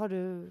 Har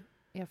du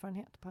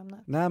erfarenhet på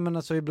ämnet? Nej, men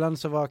alltså ibland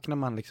så vaknar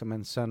man liksom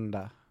en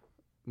söndag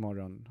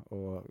morgon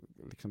och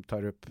liksom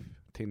tar upp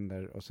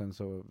Tinder och sen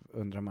så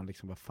undrar man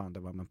liksom vad fan det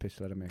var man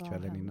pysslade med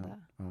kvällen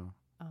innan.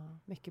 Ja,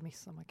 mycket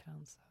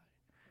midsommarkransar.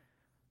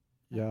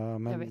 Ja,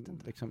 men jag vet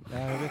inte. Liksom,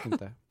 jag vet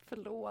inte.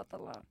 Förlåt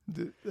alla.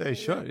 Jag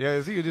kör.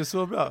 Jag tycker det är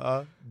så bra.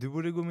 Ja, du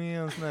borde gå med i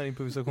en sån här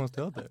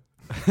improvisationsteater.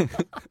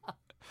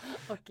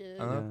 Okej.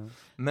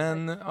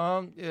 Men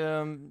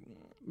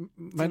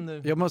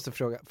men jag måste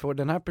fråga, får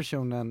den här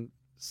personen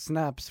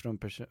snaps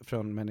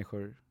från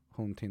människor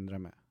hon tindrar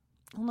med?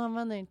 Hon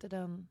använder inte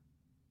den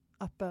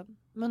appen.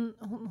 Men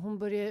hon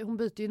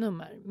byter ju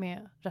nummer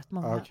med rätt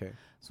många. Okay.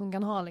 Så hon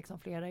kan ha liksom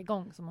flera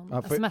igång som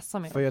hon smsar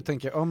med. För jag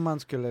tänker, om man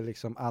skulle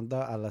liksom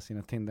adda alla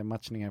sina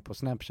Tinder-matchningar på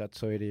Snapchat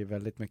så är det ju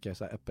väldigt mycket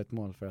så här öppet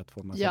mål för att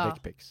få massa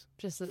dickpics.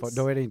 Precis. För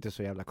då är det inte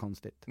så jävla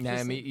konstigt.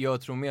 Nej, men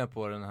jag tror mer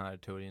på den här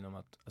teorin om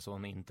att alltså,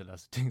 hon inte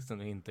läser texten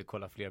och inte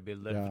kollar fler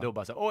bilder. För då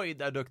bara så oj,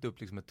 där dök det upp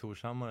liksom ett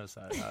Torshammar så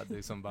här. Det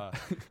är som bara,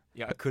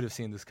 I could have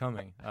seen this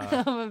coming.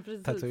 Ja, men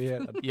precis.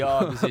 Tatuerad.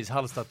 Ja, precis.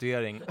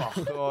 Halstatuering.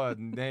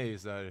 Nej,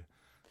 så här.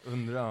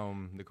 Undrar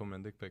om det kommer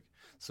en dickpic.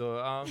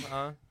 Så,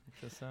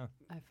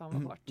 Nej, fan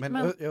vad hårt.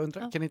 Men jag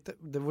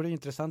undrar, det vore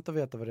intressant att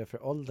veta vad det är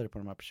för ålder på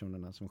de här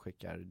personerna som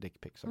skickar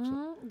dickpics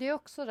också. Det är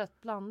också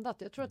rätt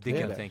blandat. Jag tror att det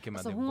kan jag tänka mig.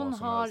 Alltså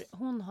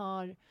hon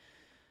har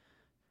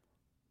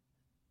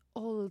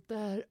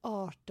ålder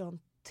 18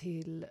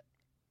 till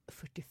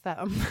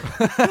 45.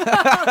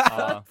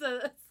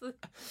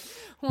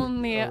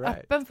 Hon är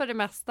öppen för det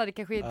mesta. Det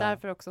kanske är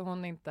därför också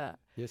hon inte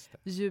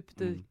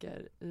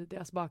djupdyker i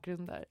deras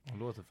bakgrunder. Hon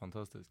låter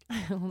fantastisk.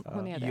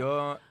 hon är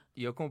det.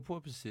 Jag kom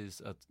på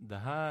precis att det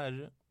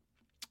här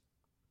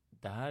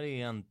är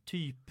en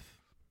typ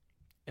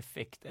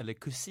effekt eller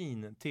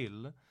kusin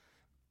till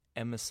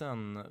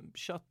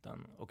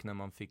MSN-chatten och när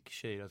man fick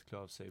tjejer att klä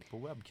av sig på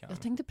webcam.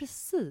 Jag tänkte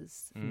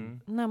precis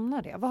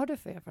nämna det. Vad har du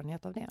för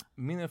erfarenhet av det?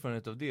 Min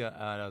erfarenhet av det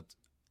är att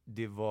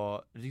det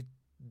var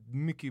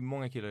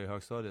många killar i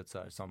högstadiet så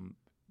här, som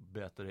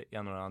berättade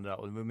en och den andra,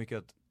 och det var mycket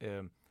att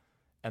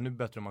ännu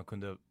bättre om man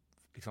kunde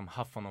liksom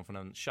haffa någon från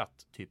en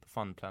chatt, typ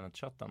Fun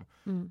Planet-chatten.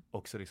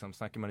 Och så liksom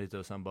snackar man lite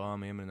och sen bara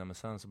med den där,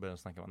 sen så börjar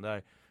snacka man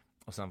där.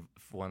 Och sen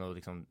får han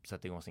liksom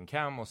sätta igång sin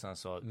cam och sen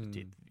så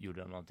typ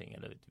gjorde de någonting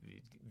eller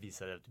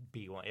visade typ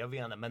B1. Jag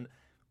vet inte, men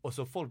och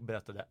så folk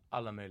berättade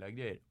alla möjliga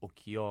grejer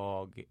och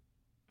jag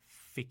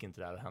fick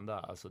inte det här att hända.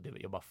 Alltså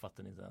jag bara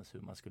fattade inte ens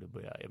hur man skulle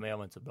börja. Men jag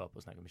var inte så bra på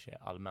att snacka med tjejer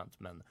allmänt,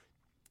 men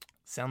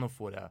sen att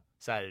få det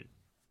så här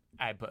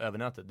på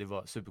övernätet, det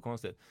var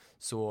superkonstigt.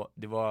 Så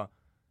det var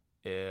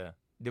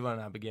den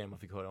här grejen man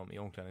fick höra om i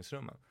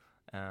omklädningsrummen.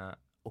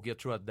 Och jag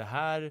tror att det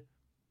här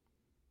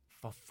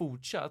var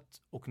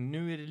fortsatt, och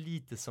nu är det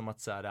lite som att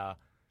så här,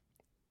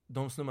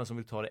 de snubbar som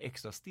vill ta det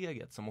extra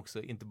steget, som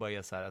också inte bara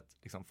är så här att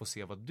liksom få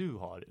se vad du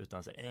har,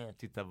 utan så här,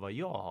 titta vad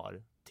jag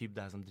har, typ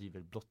det här som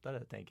driver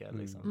blottare, tänker jag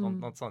liksom.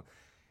 Något sånt.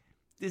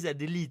 Det är så här,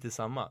 det är lite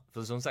samma,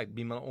 för som sagt,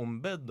 blir man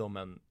ombedd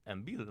om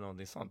en bild eller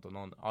någonting sånt och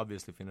någon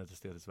obviously finner ett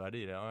estetiskt värde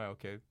i det,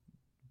 okej,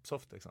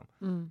 soft liksom.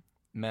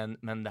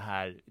 Men det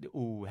här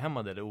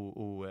ohämmade eller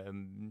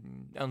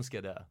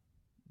oönskade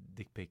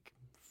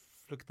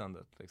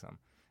dickpic-fluktandet liksom.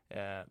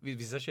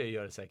 Vissa tjejer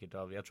gör det säkert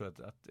av, jag tror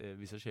att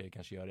vissa tjejer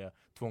kanske gör det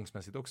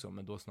tvångsmässigt också,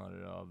 men då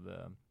snarare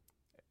av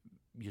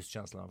just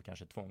känslan av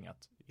kanske tvång,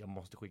 att jag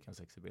måste skicka en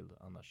sexig bild,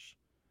 annars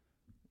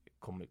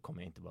kommer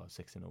jag inte vara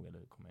sexig nog,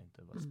 eller kommer jag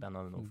inte vara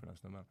spännande nog för den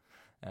snubben.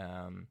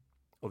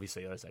 Och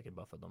vissa gör det säkert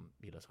bara för att de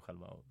gillar sig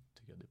själva och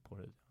tycker att det är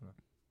porrigt.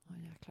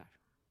 Jäklar.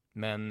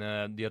 Men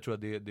jag tror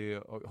att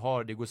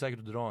det går säkert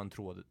att dra en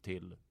tråd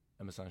till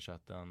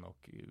MSN-chatten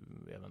och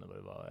jag vet inte vad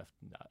det var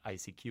efter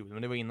ICQ,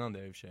 men det var innan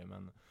det i och för sig,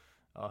 men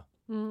ja.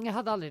 Jag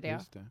hade aldrig det.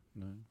 Just det.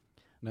 Nej.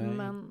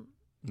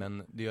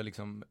 Men det är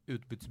liksom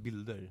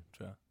utbytsbilder,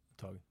 tror jag, ett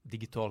tag.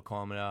 Digital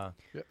kamera.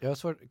 Jag har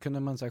svårt, kunde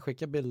man så här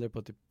skicka bilder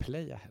på typ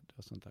Playahead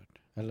och sånt där?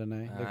 Eller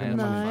nej?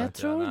 Jag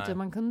tror inte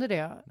man kunde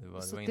det. Det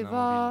var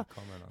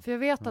för jag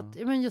vet att,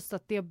 men just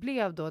att det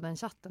blev då den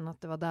chatten,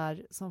 att det var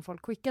där som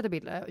folk skickade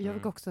bilder. Jag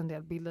fick också en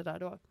del bilder där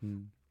då.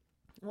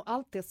 Och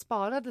allt det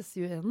sparades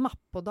ju i en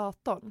mapp på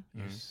datorn.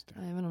 Just det.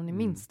 Även om ni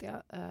minns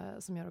det.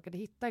 Som jag råkade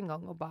hitta en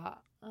gång och bara...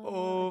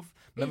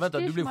 men vänta,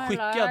 du blev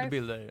skickad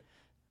bilder?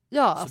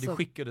 Ja, så alltså, det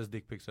skickades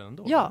dickpics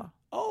ändå? Ja.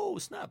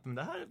 Snap, men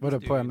det här... Var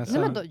det på MSN?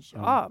 Nej, men då,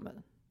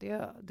 men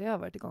det har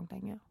varit igång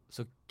länge.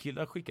 Så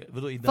killar skickar,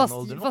 vadå i den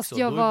åldern också?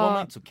 Då var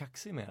man inte så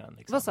kaxig med den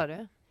liksom. Vad sa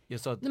du? Jag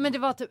sa att... Nej, men det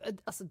var typ,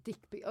 alltså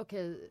dickpic,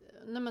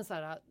 nej men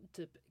såhär,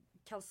 typ,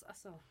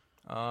 alltså...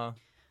 Ja.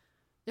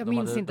 Jag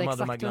minns inte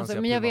exakt,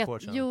 men jag vet,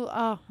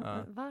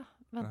 va?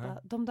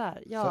 Vänta, de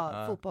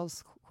där,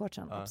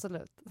 fotbollsshortsen,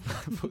 absolut.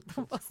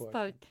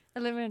 Fotbollsshorts.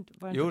 Eller var det inte det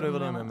var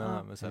de jag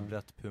menade, med såhär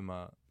brett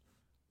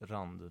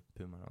pumarand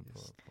på.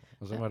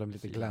 Och så var de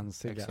lite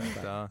glänsiga.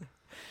 Exakt,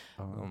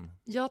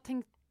 Jag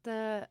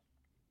tänkte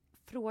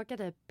fråga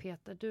dig,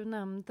 Peter, du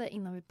nämnde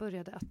innan vi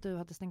började att du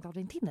hade stängt av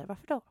din Tinder,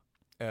 varför då?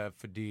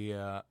 För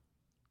det,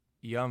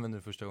 jag använde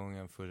det första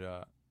gången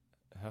förra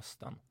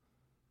hösten.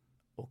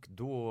 Och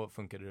då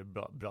funkade det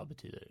bra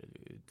betyder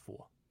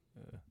 2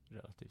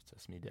 relativt så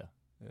smidiga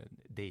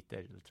dejter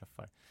eller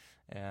träffar.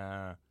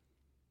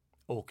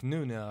 Och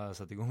nu när jag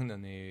satt igång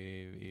den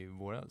i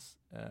våras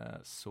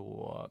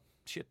så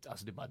shit,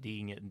 alltså det är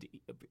inget,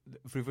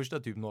 för det första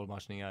typ 0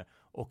 matchningar,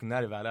 och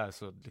när det väl är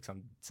så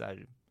liksom så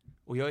här,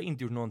 och jag har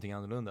inte gjort någonting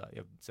annorlunda.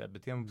 Jag så här,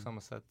 beter mig på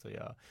samma sätt,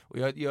 och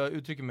jag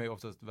uttrycker mig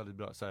oftast väldigt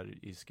bra så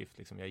här i skrift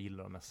liksom. Jag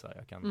gillar att messa,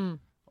 jag kan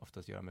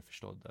oftast göra mig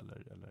förstådd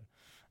eller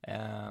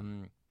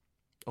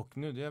och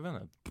nu, jag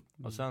vet inte.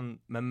 Och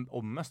sen, men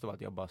mest av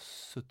att jag bara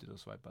suttit och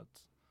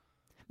swipat.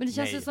 Men det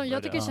känns som,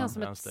 jag tycker det känns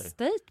som ett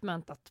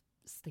statement att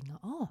stänga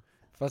av.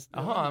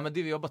 Jaha, men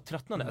det jag bara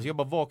tröttnade. Alltså jag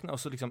bara vaknade och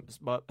så liksom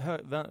bara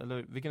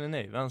eller vilken är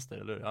nej? Vänster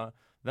eller? Ja.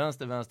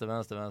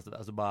 Vänster.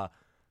 Alltså bara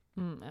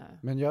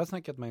Men jag har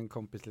snackat med en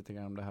kompis lite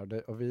grann om det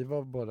här och vi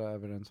var båda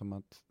överens om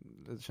att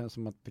det känns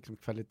som att liksom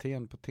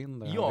kvaliteten på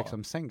Tinder har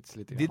liksom sänkts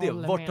lite grann. Det är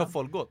det. Vart har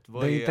folk gått?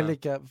 Det är inte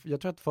lika,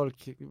 jag tror att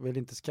folk vill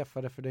inte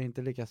skaffa det för det är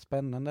inte lika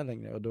spännande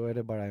längre och då är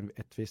det bara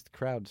ett visst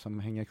crowd som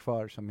hänger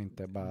kvar som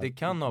inte bara det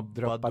kan ha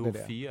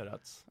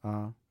badofierats.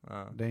 Ja,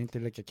 det är inte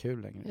lika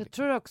kul längre. Jag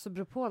tror det också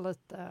beror på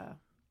lite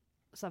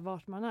så här,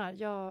 vart man är.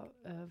 Jag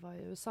var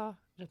i USA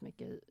rätt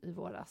mycket i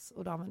våras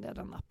och då använde jag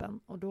den appen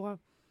och då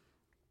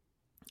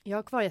jag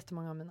har kvar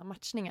jättemånga av mina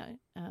matchningar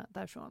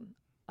därifrån.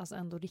 Alltså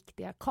ändå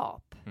riktiga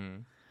kap.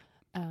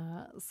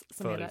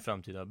 För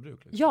framtida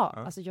bruk? Liksom. Ja,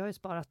 alltså jag har ju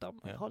sparat dem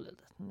och håller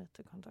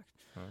lite kontakt.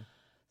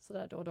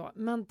 Sådär då och då.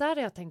 Men där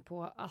har jag tänkt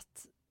på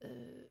att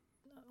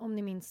om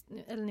ni minns,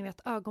 eller ni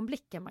vet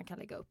ögonblicken man kan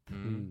lägga upp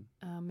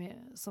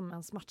som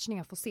ens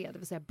matchningar får se, det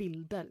vill säga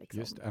bilder. Liksom.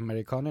 Just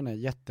amerikanerna är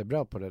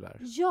jättebra på det där.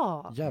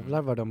 Ja!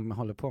 Jävlar vad de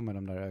håller på med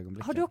de där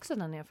ögonblicken. Har du också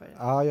den nerför?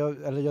 Ja,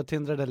 jag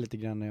tindrade lite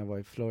grann när jag var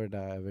i Florida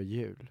över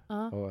jul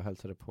och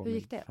hälsade på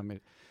min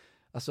familj.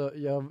 Alltså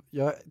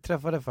jag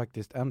träffade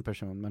faktiskt en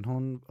person, men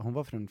hon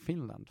var från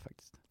Finland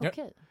faktiskt.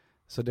 Okej.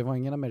 Så det var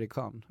ingen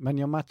amerikan. Men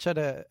jag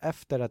matchade,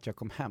 efter att jag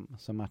kom hem,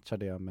 så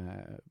matchade jag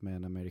med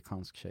en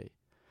amerikansk tjej.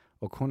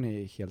 Och hon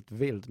är helt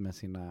vild med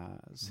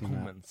sina...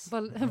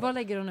 Vad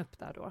lägger hon upp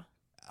där då?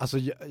 Alltså,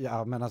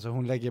 men alltså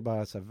hon lägger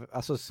bara så här,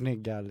 alltså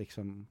snygga,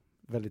 liksom,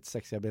 väldigt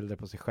sexiga bilder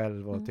på sig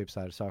själv och typ så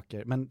här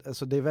saker. Men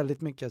alltså det är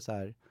väldigt mycket så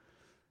här,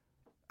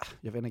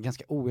 jag vet inte,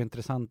 ganska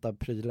ointressanta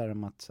prylar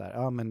om att så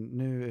här, men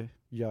nu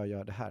gör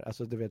jag det här.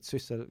 Alltså du vet,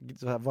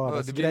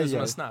 vardagsgrejer. Det blir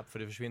som en snap för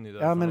det försvinner ju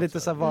där. Ja, men lite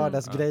så här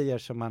vardagsgrejer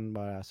som man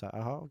bara så här,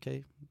 aha,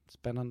 okej,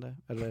 spännande.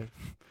 Eller...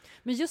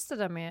 Men just det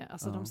där med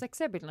alltså, de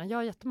sexiga bilderna, jag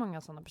har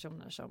jättemånga sådana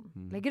personer som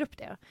lägger upp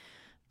det,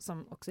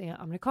 som också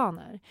är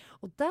amerikaner.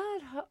 Och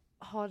där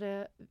har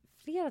det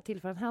flera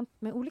tillfällen hänt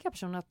med olika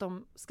personer att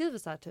de skriver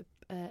så här typ,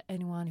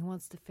 anyone who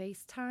wants to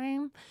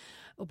FaceTime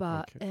och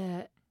bara...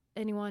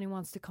 anyone who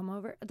wants to come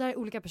over. Där är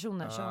olika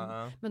personer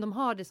som, men de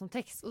har det som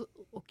text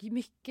och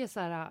mycket så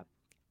här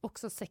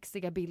också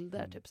sexiga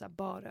bilder, typ så här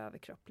bara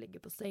överkropp ligger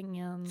på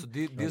sängen. Så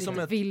det är som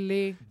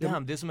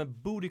det är som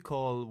en booty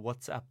call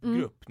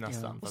WhatsApp-grupp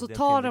nästan. Och så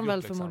tar de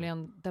väl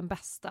förmodligen den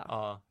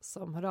bästa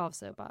som hör av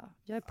sig och bara,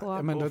 jag är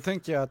på. Men då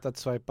tänker jag att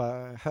swipa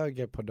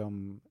höger på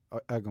de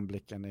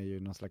ögonblicken är ju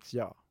någon slags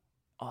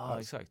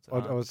exakt.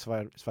 Och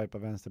swipa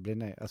vänster blir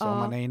nej. Alltså om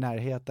man är i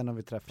närheten och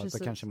vi träffas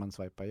så kanske man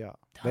swipar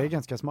det är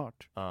ganska smart.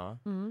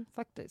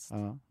 Faktiskt.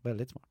 Ja,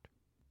 väldigt smart.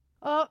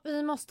 Ja,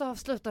 vi måste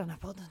avsluta den här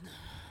podden.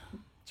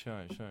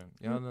 Kör.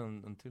 Jag hade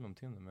en till om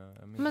Tinder, men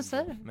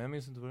jag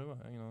minns inte vad det var.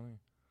 Jag har ingen aning.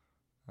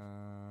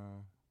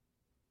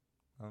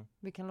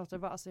 Vi kan låta det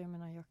vara. Alltså jag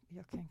menar,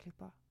 jag kan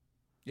klippa.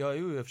 Ja,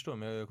 jag förstår,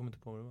 men jag kommer inte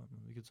på vad det var.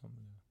 Vilket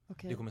som.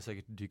 Okay. Det kommer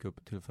säkert dyka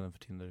upp tillfällen för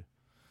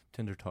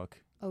Tinder Talk.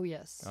 Oh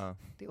yes,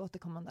 det är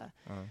återkommande.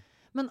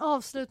 Men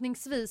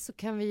avslutningsvis så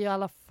kan vi i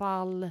alla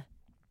fall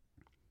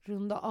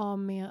runda av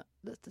med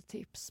lite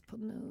tips på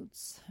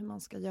nudes. Hur man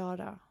ska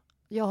göra.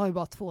 Jag har ju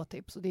bara 2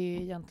 tips och det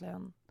är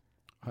egentligen...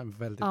 Ha en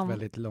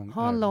väldigt lång arm.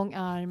 Ha en lång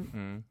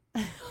arm.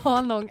 Ha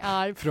en lång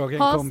arm. Fråga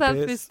en ha kompis.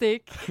 Selfie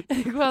stick.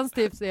 Hans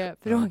tips är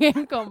fråga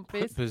en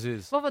kompis.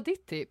 Precis. Vad var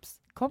ditt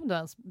tips?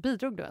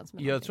 Bidrog du ens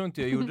med Jag tror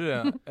inte jag gjorde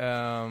det.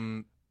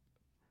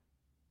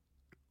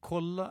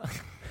 Kolla...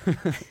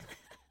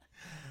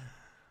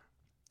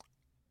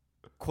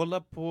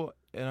 Kolla på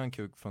eran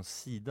kuk från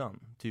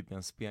sidan, typ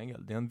en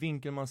spegel. Det är en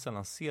vinkel man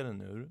sällan ser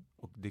den ur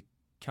och det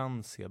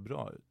kan se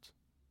bra ut.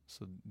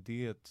 Så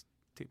det är ett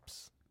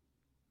tips.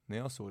 När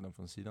jag såg den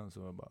från sidan så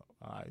var jag bara,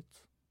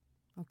 right.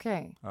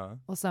 Okej.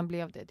 Och sen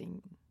blev det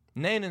din...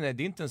 Nej, det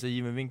är inte ens en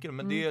given vinkel,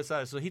 men det är så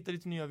här, så hitta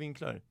lite nya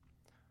vinklar.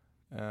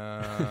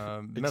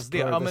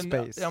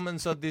 Men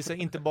så att det så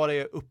inte bara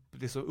är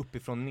det är så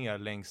uppifrån ner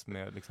längs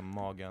med liksom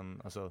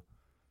magen, alltså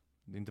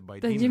det är inte bara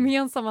den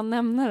gemensamma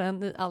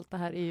nämnaren i allt det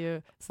här är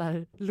ju så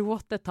här,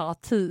 låt det ta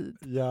tid.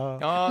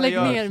 Lägg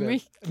ner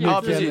mycket.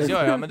 Ja, precis.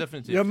 Ja, men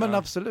definitivt. Ja, men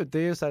absolut. Det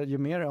är ju så här, ju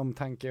mer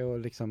omtanke och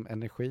liksom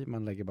energi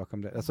man lägger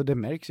bakom det. Alltså det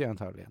märks ju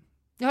antagligen.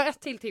 Jag har ett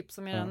till tips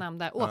som jag redan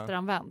nämnde.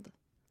 Återanvänd.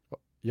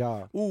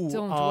 Ja.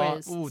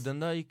 Den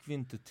där gick vi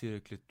inte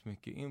tillräckligt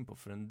mycket in på,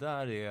 för den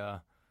där är...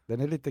 Den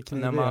är lite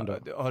knivig ändå.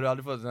 Har du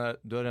aldrig fått den här,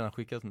 du har redan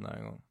skickat den där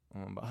en gång. Och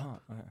man bara,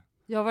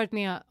 Jag har varit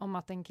med om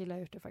att en kille har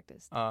gjort det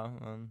faktiskt.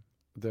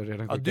 Du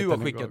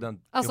har skickat den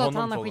till alltså honom.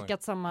 Att han har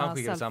skickat samma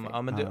selfie.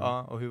 Samma. Men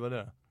och hur var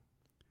det?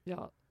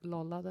 Ja,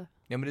 lollade.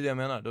 Ja, men det är det jag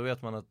menar. Då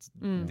vet man att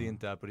det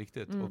inte är på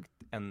riktigt. Och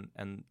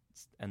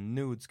en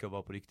nude ska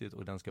vara på riktigt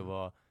och den ska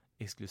vara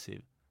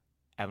exklusiv.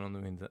 Även om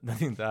den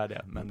inte är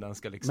det, men den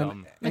ska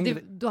liksom...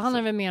 Men då handlar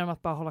det väl mer om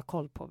att bara hålla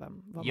koll på vad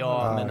man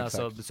har. Men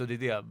alltså, så det är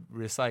det.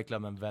 Recycla,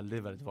 men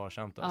väldigt, väldigt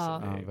varsamt.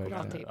 Alltså.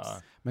 Bra tips.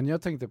 Men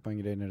jag tänkte på en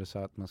grej när du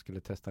sa att man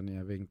skulle testa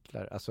nya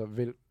vinklar. Alltså,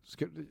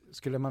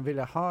 skulle man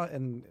vilja ha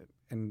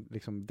en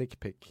liksom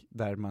dickpic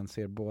där man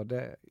ser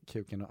både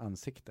kuken och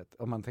ansiktet.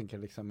 Om man tänker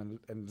liksom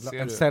en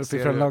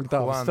selfie från långt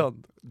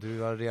avstånd. Du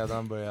har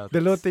redan börjat,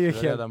 det låter ju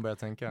börjat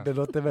tänka. Det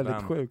låter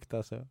väldigt sjukt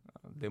alltså.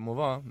 Det må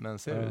vara, men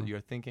ser du,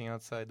 you're thinking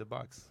outside the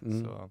box.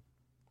 Så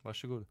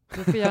varsågod.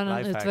 Du får göra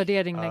en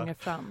utvärdering längre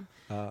fram.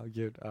 Ja,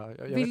 gud. Ja.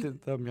 Jag vet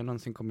inte om jag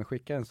någonsin kommer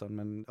skicka en sån,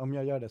 men om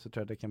jag gör det så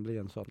tror jag det kan bli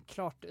en sån.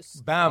 Klart du.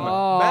 Bam!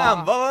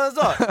 Bam! Vad var det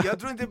så? Jag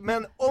tror inte,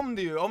 men om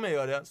jag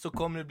gör det så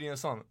kommer det bli en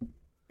sån.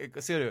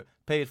 Ser du?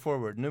 Pay it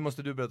forward. Nu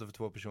måste du berätta för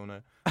 2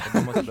 personer. Och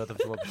du måste berätta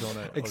för 2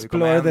 personer.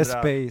 Explore the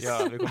space.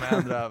 Ja, vi kommer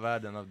ändra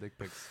världen av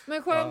dickpics.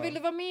 Men Sjöholm, vill du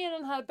vara med i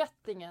den här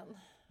bettingen?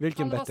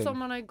 Vilken betting?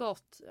 Sommaren har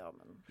gått.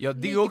 Ja,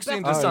 det är också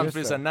intressant,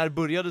 för när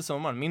började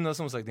sommaren? Min har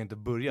som sagt inte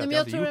börjat. Nej, men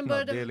jag tror den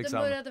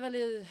började väl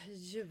i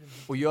juni.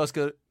 Och jag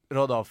ska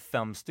rada av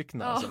 5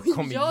 stycken. Alltså.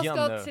 Kom jag igen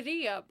ska nu. ha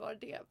 3 bara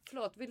det.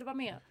 Förlåt, vill du vara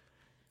med?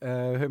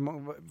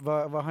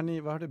 Vad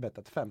har du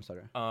bettat? 5 sa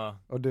du?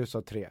 Och du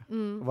sa 3.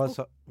 Vad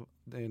sa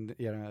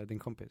din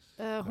kompis?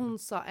 Hon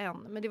sa 1,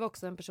 men det var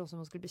också en person som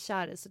hon skulle bli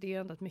kär i, så det är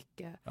ändå ett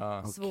mycket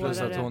svårare.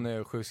 Plus att hon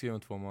är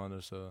sjukskriven 2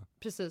 månader, så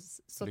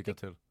precis. Så lycka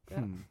till.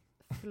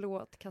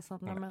 Förlåt,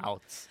 Cassandra, men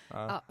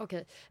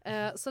okej.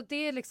 Så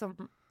det är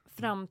liksom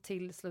fram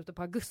till slutet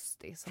på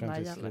augusti som det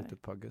gäller.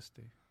 Slutet på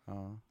augusti.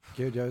 Ja.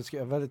 Gud, jag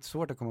har väldigt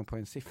svårt att komma på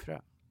en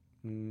siffra.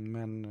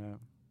 Men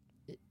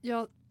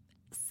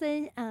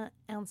säg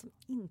en som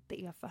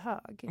inte är för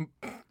hög.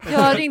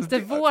 Gör inte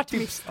vårt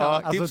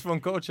misstag. Tips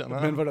från coachen.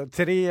 Men vadå,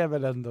 3 är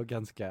väl ändå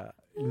ganska...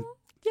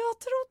 Jag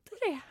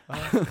trodde det.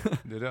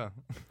 Det är det.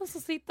 Och så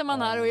sitter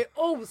man här och är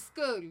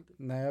oskuld.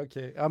 Nej,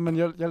 okej. Ja, men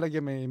jag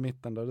lägger mig i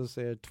mitten då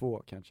säger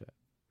 2 kanske.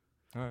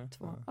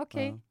 2.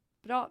 Okej.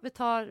 Bra,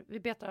 vi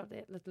betar av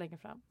det lite längre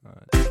fram.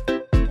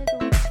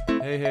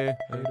 Hej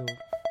då.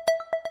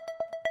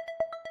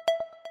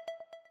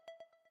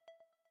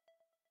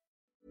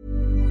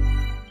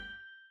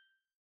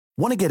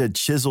 Want to get a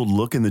chiseled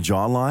look in the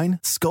jawline?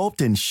 Sculpt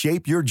and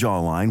shape your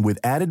jawline with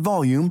added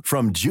volume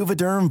from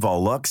Juvederm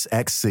Volux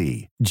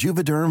XC.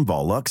 Juvederm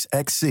Volux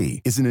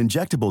XC is an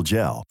injectable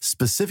gel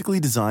specifically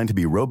designed to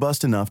be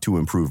robust enough to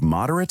improve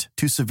moderate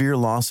to severe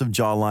loss of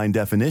jawline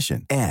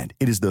definition. And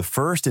it is the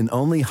first and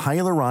only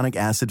hyaluronic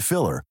acid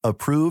filler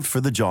approved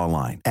for the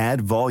jawline. Add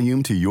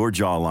volume to your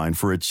jawline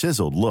for a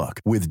chiseled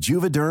look with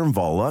Juvederm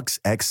Volux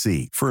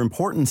XC. For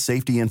important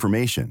safety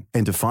information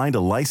and to find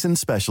a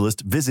licensed specialist,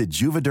 visit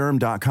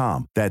juvederm.com.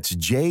 That's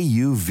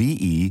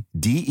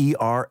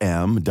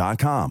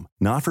JUVEDERM.com.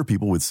 Not for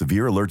people with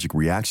severe allergic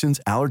reactions,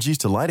 allergies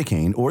to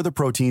lidocaine, or the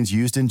proteins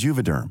used in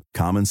Juvederm.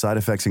 Common side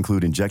effects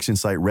include injection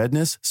site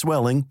redness,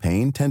 swelling,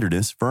 pain,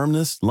 tenderness,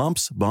 firmness,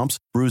 lumps, bumps,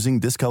 bruising,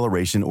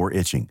 discoloration, or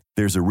itching.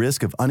 There's a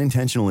risk of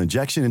unintentional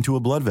injection into a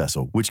blood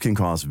vessel, which can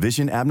cause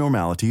vision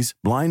abnormalities,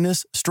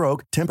 blindness,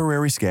 stroke,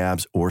 temporary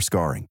scabs, or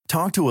scarring.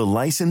 Talk to a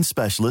licensed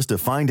specialist to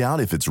find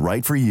out if it's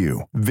right for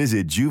you.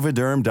 Visit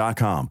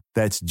Juvederm.com.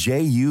 That's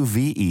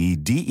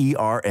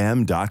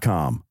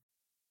JUVEDERM.com.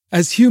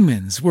 As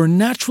humans, we're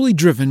naturally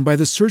driven by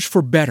the search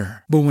for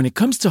better. But when it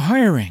comes to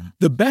hiring,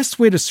 the best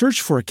way to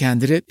search for a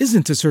candidate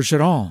isn't to search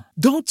at all.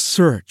 Don't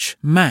search,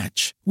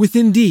 match with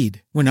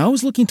Indeed. When I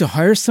was looking to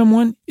hire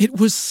someone, it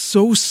was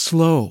so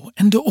slow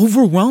and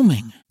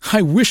overwhelming.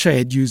 I wish I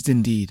had used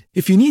Indeed.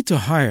 If you need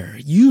to hire,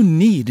 you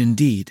need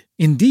Indeed.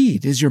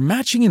 Indeed is your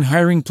matching and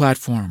hiring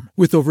platform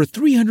with over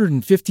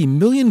 350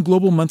 million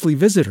global monthly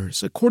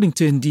visitors, according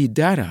to Indeed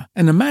data,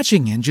 and a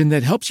matching engine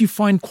that helps you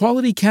find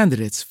quality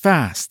candidates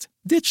fast.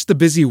 Ditch the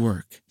busy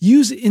work.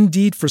 Use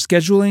Indeed for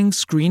scheduling,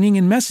 screening,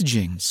 and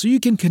messaging so you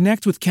can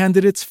connect with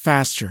candidates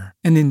faster.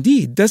 And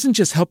Indeed doesn't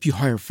just help you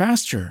hire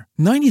faster.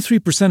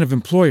 93% of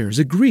employers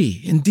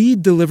agree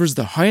Indeed delivers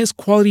the highest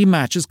quality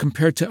matches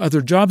compared to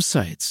other job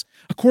sites,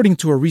 according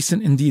to a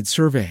recent Indeed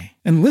survey.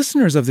 And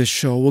listeners of this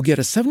show will get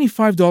a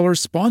 $75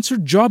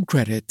 sponsored job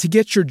credit to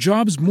get your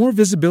jobs more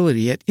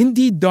visibility at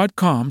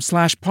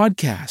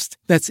Indeed.com/podcast.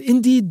 That's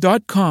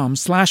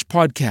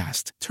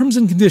Indeed.com/podcast. Terms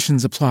and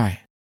conditions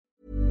apply.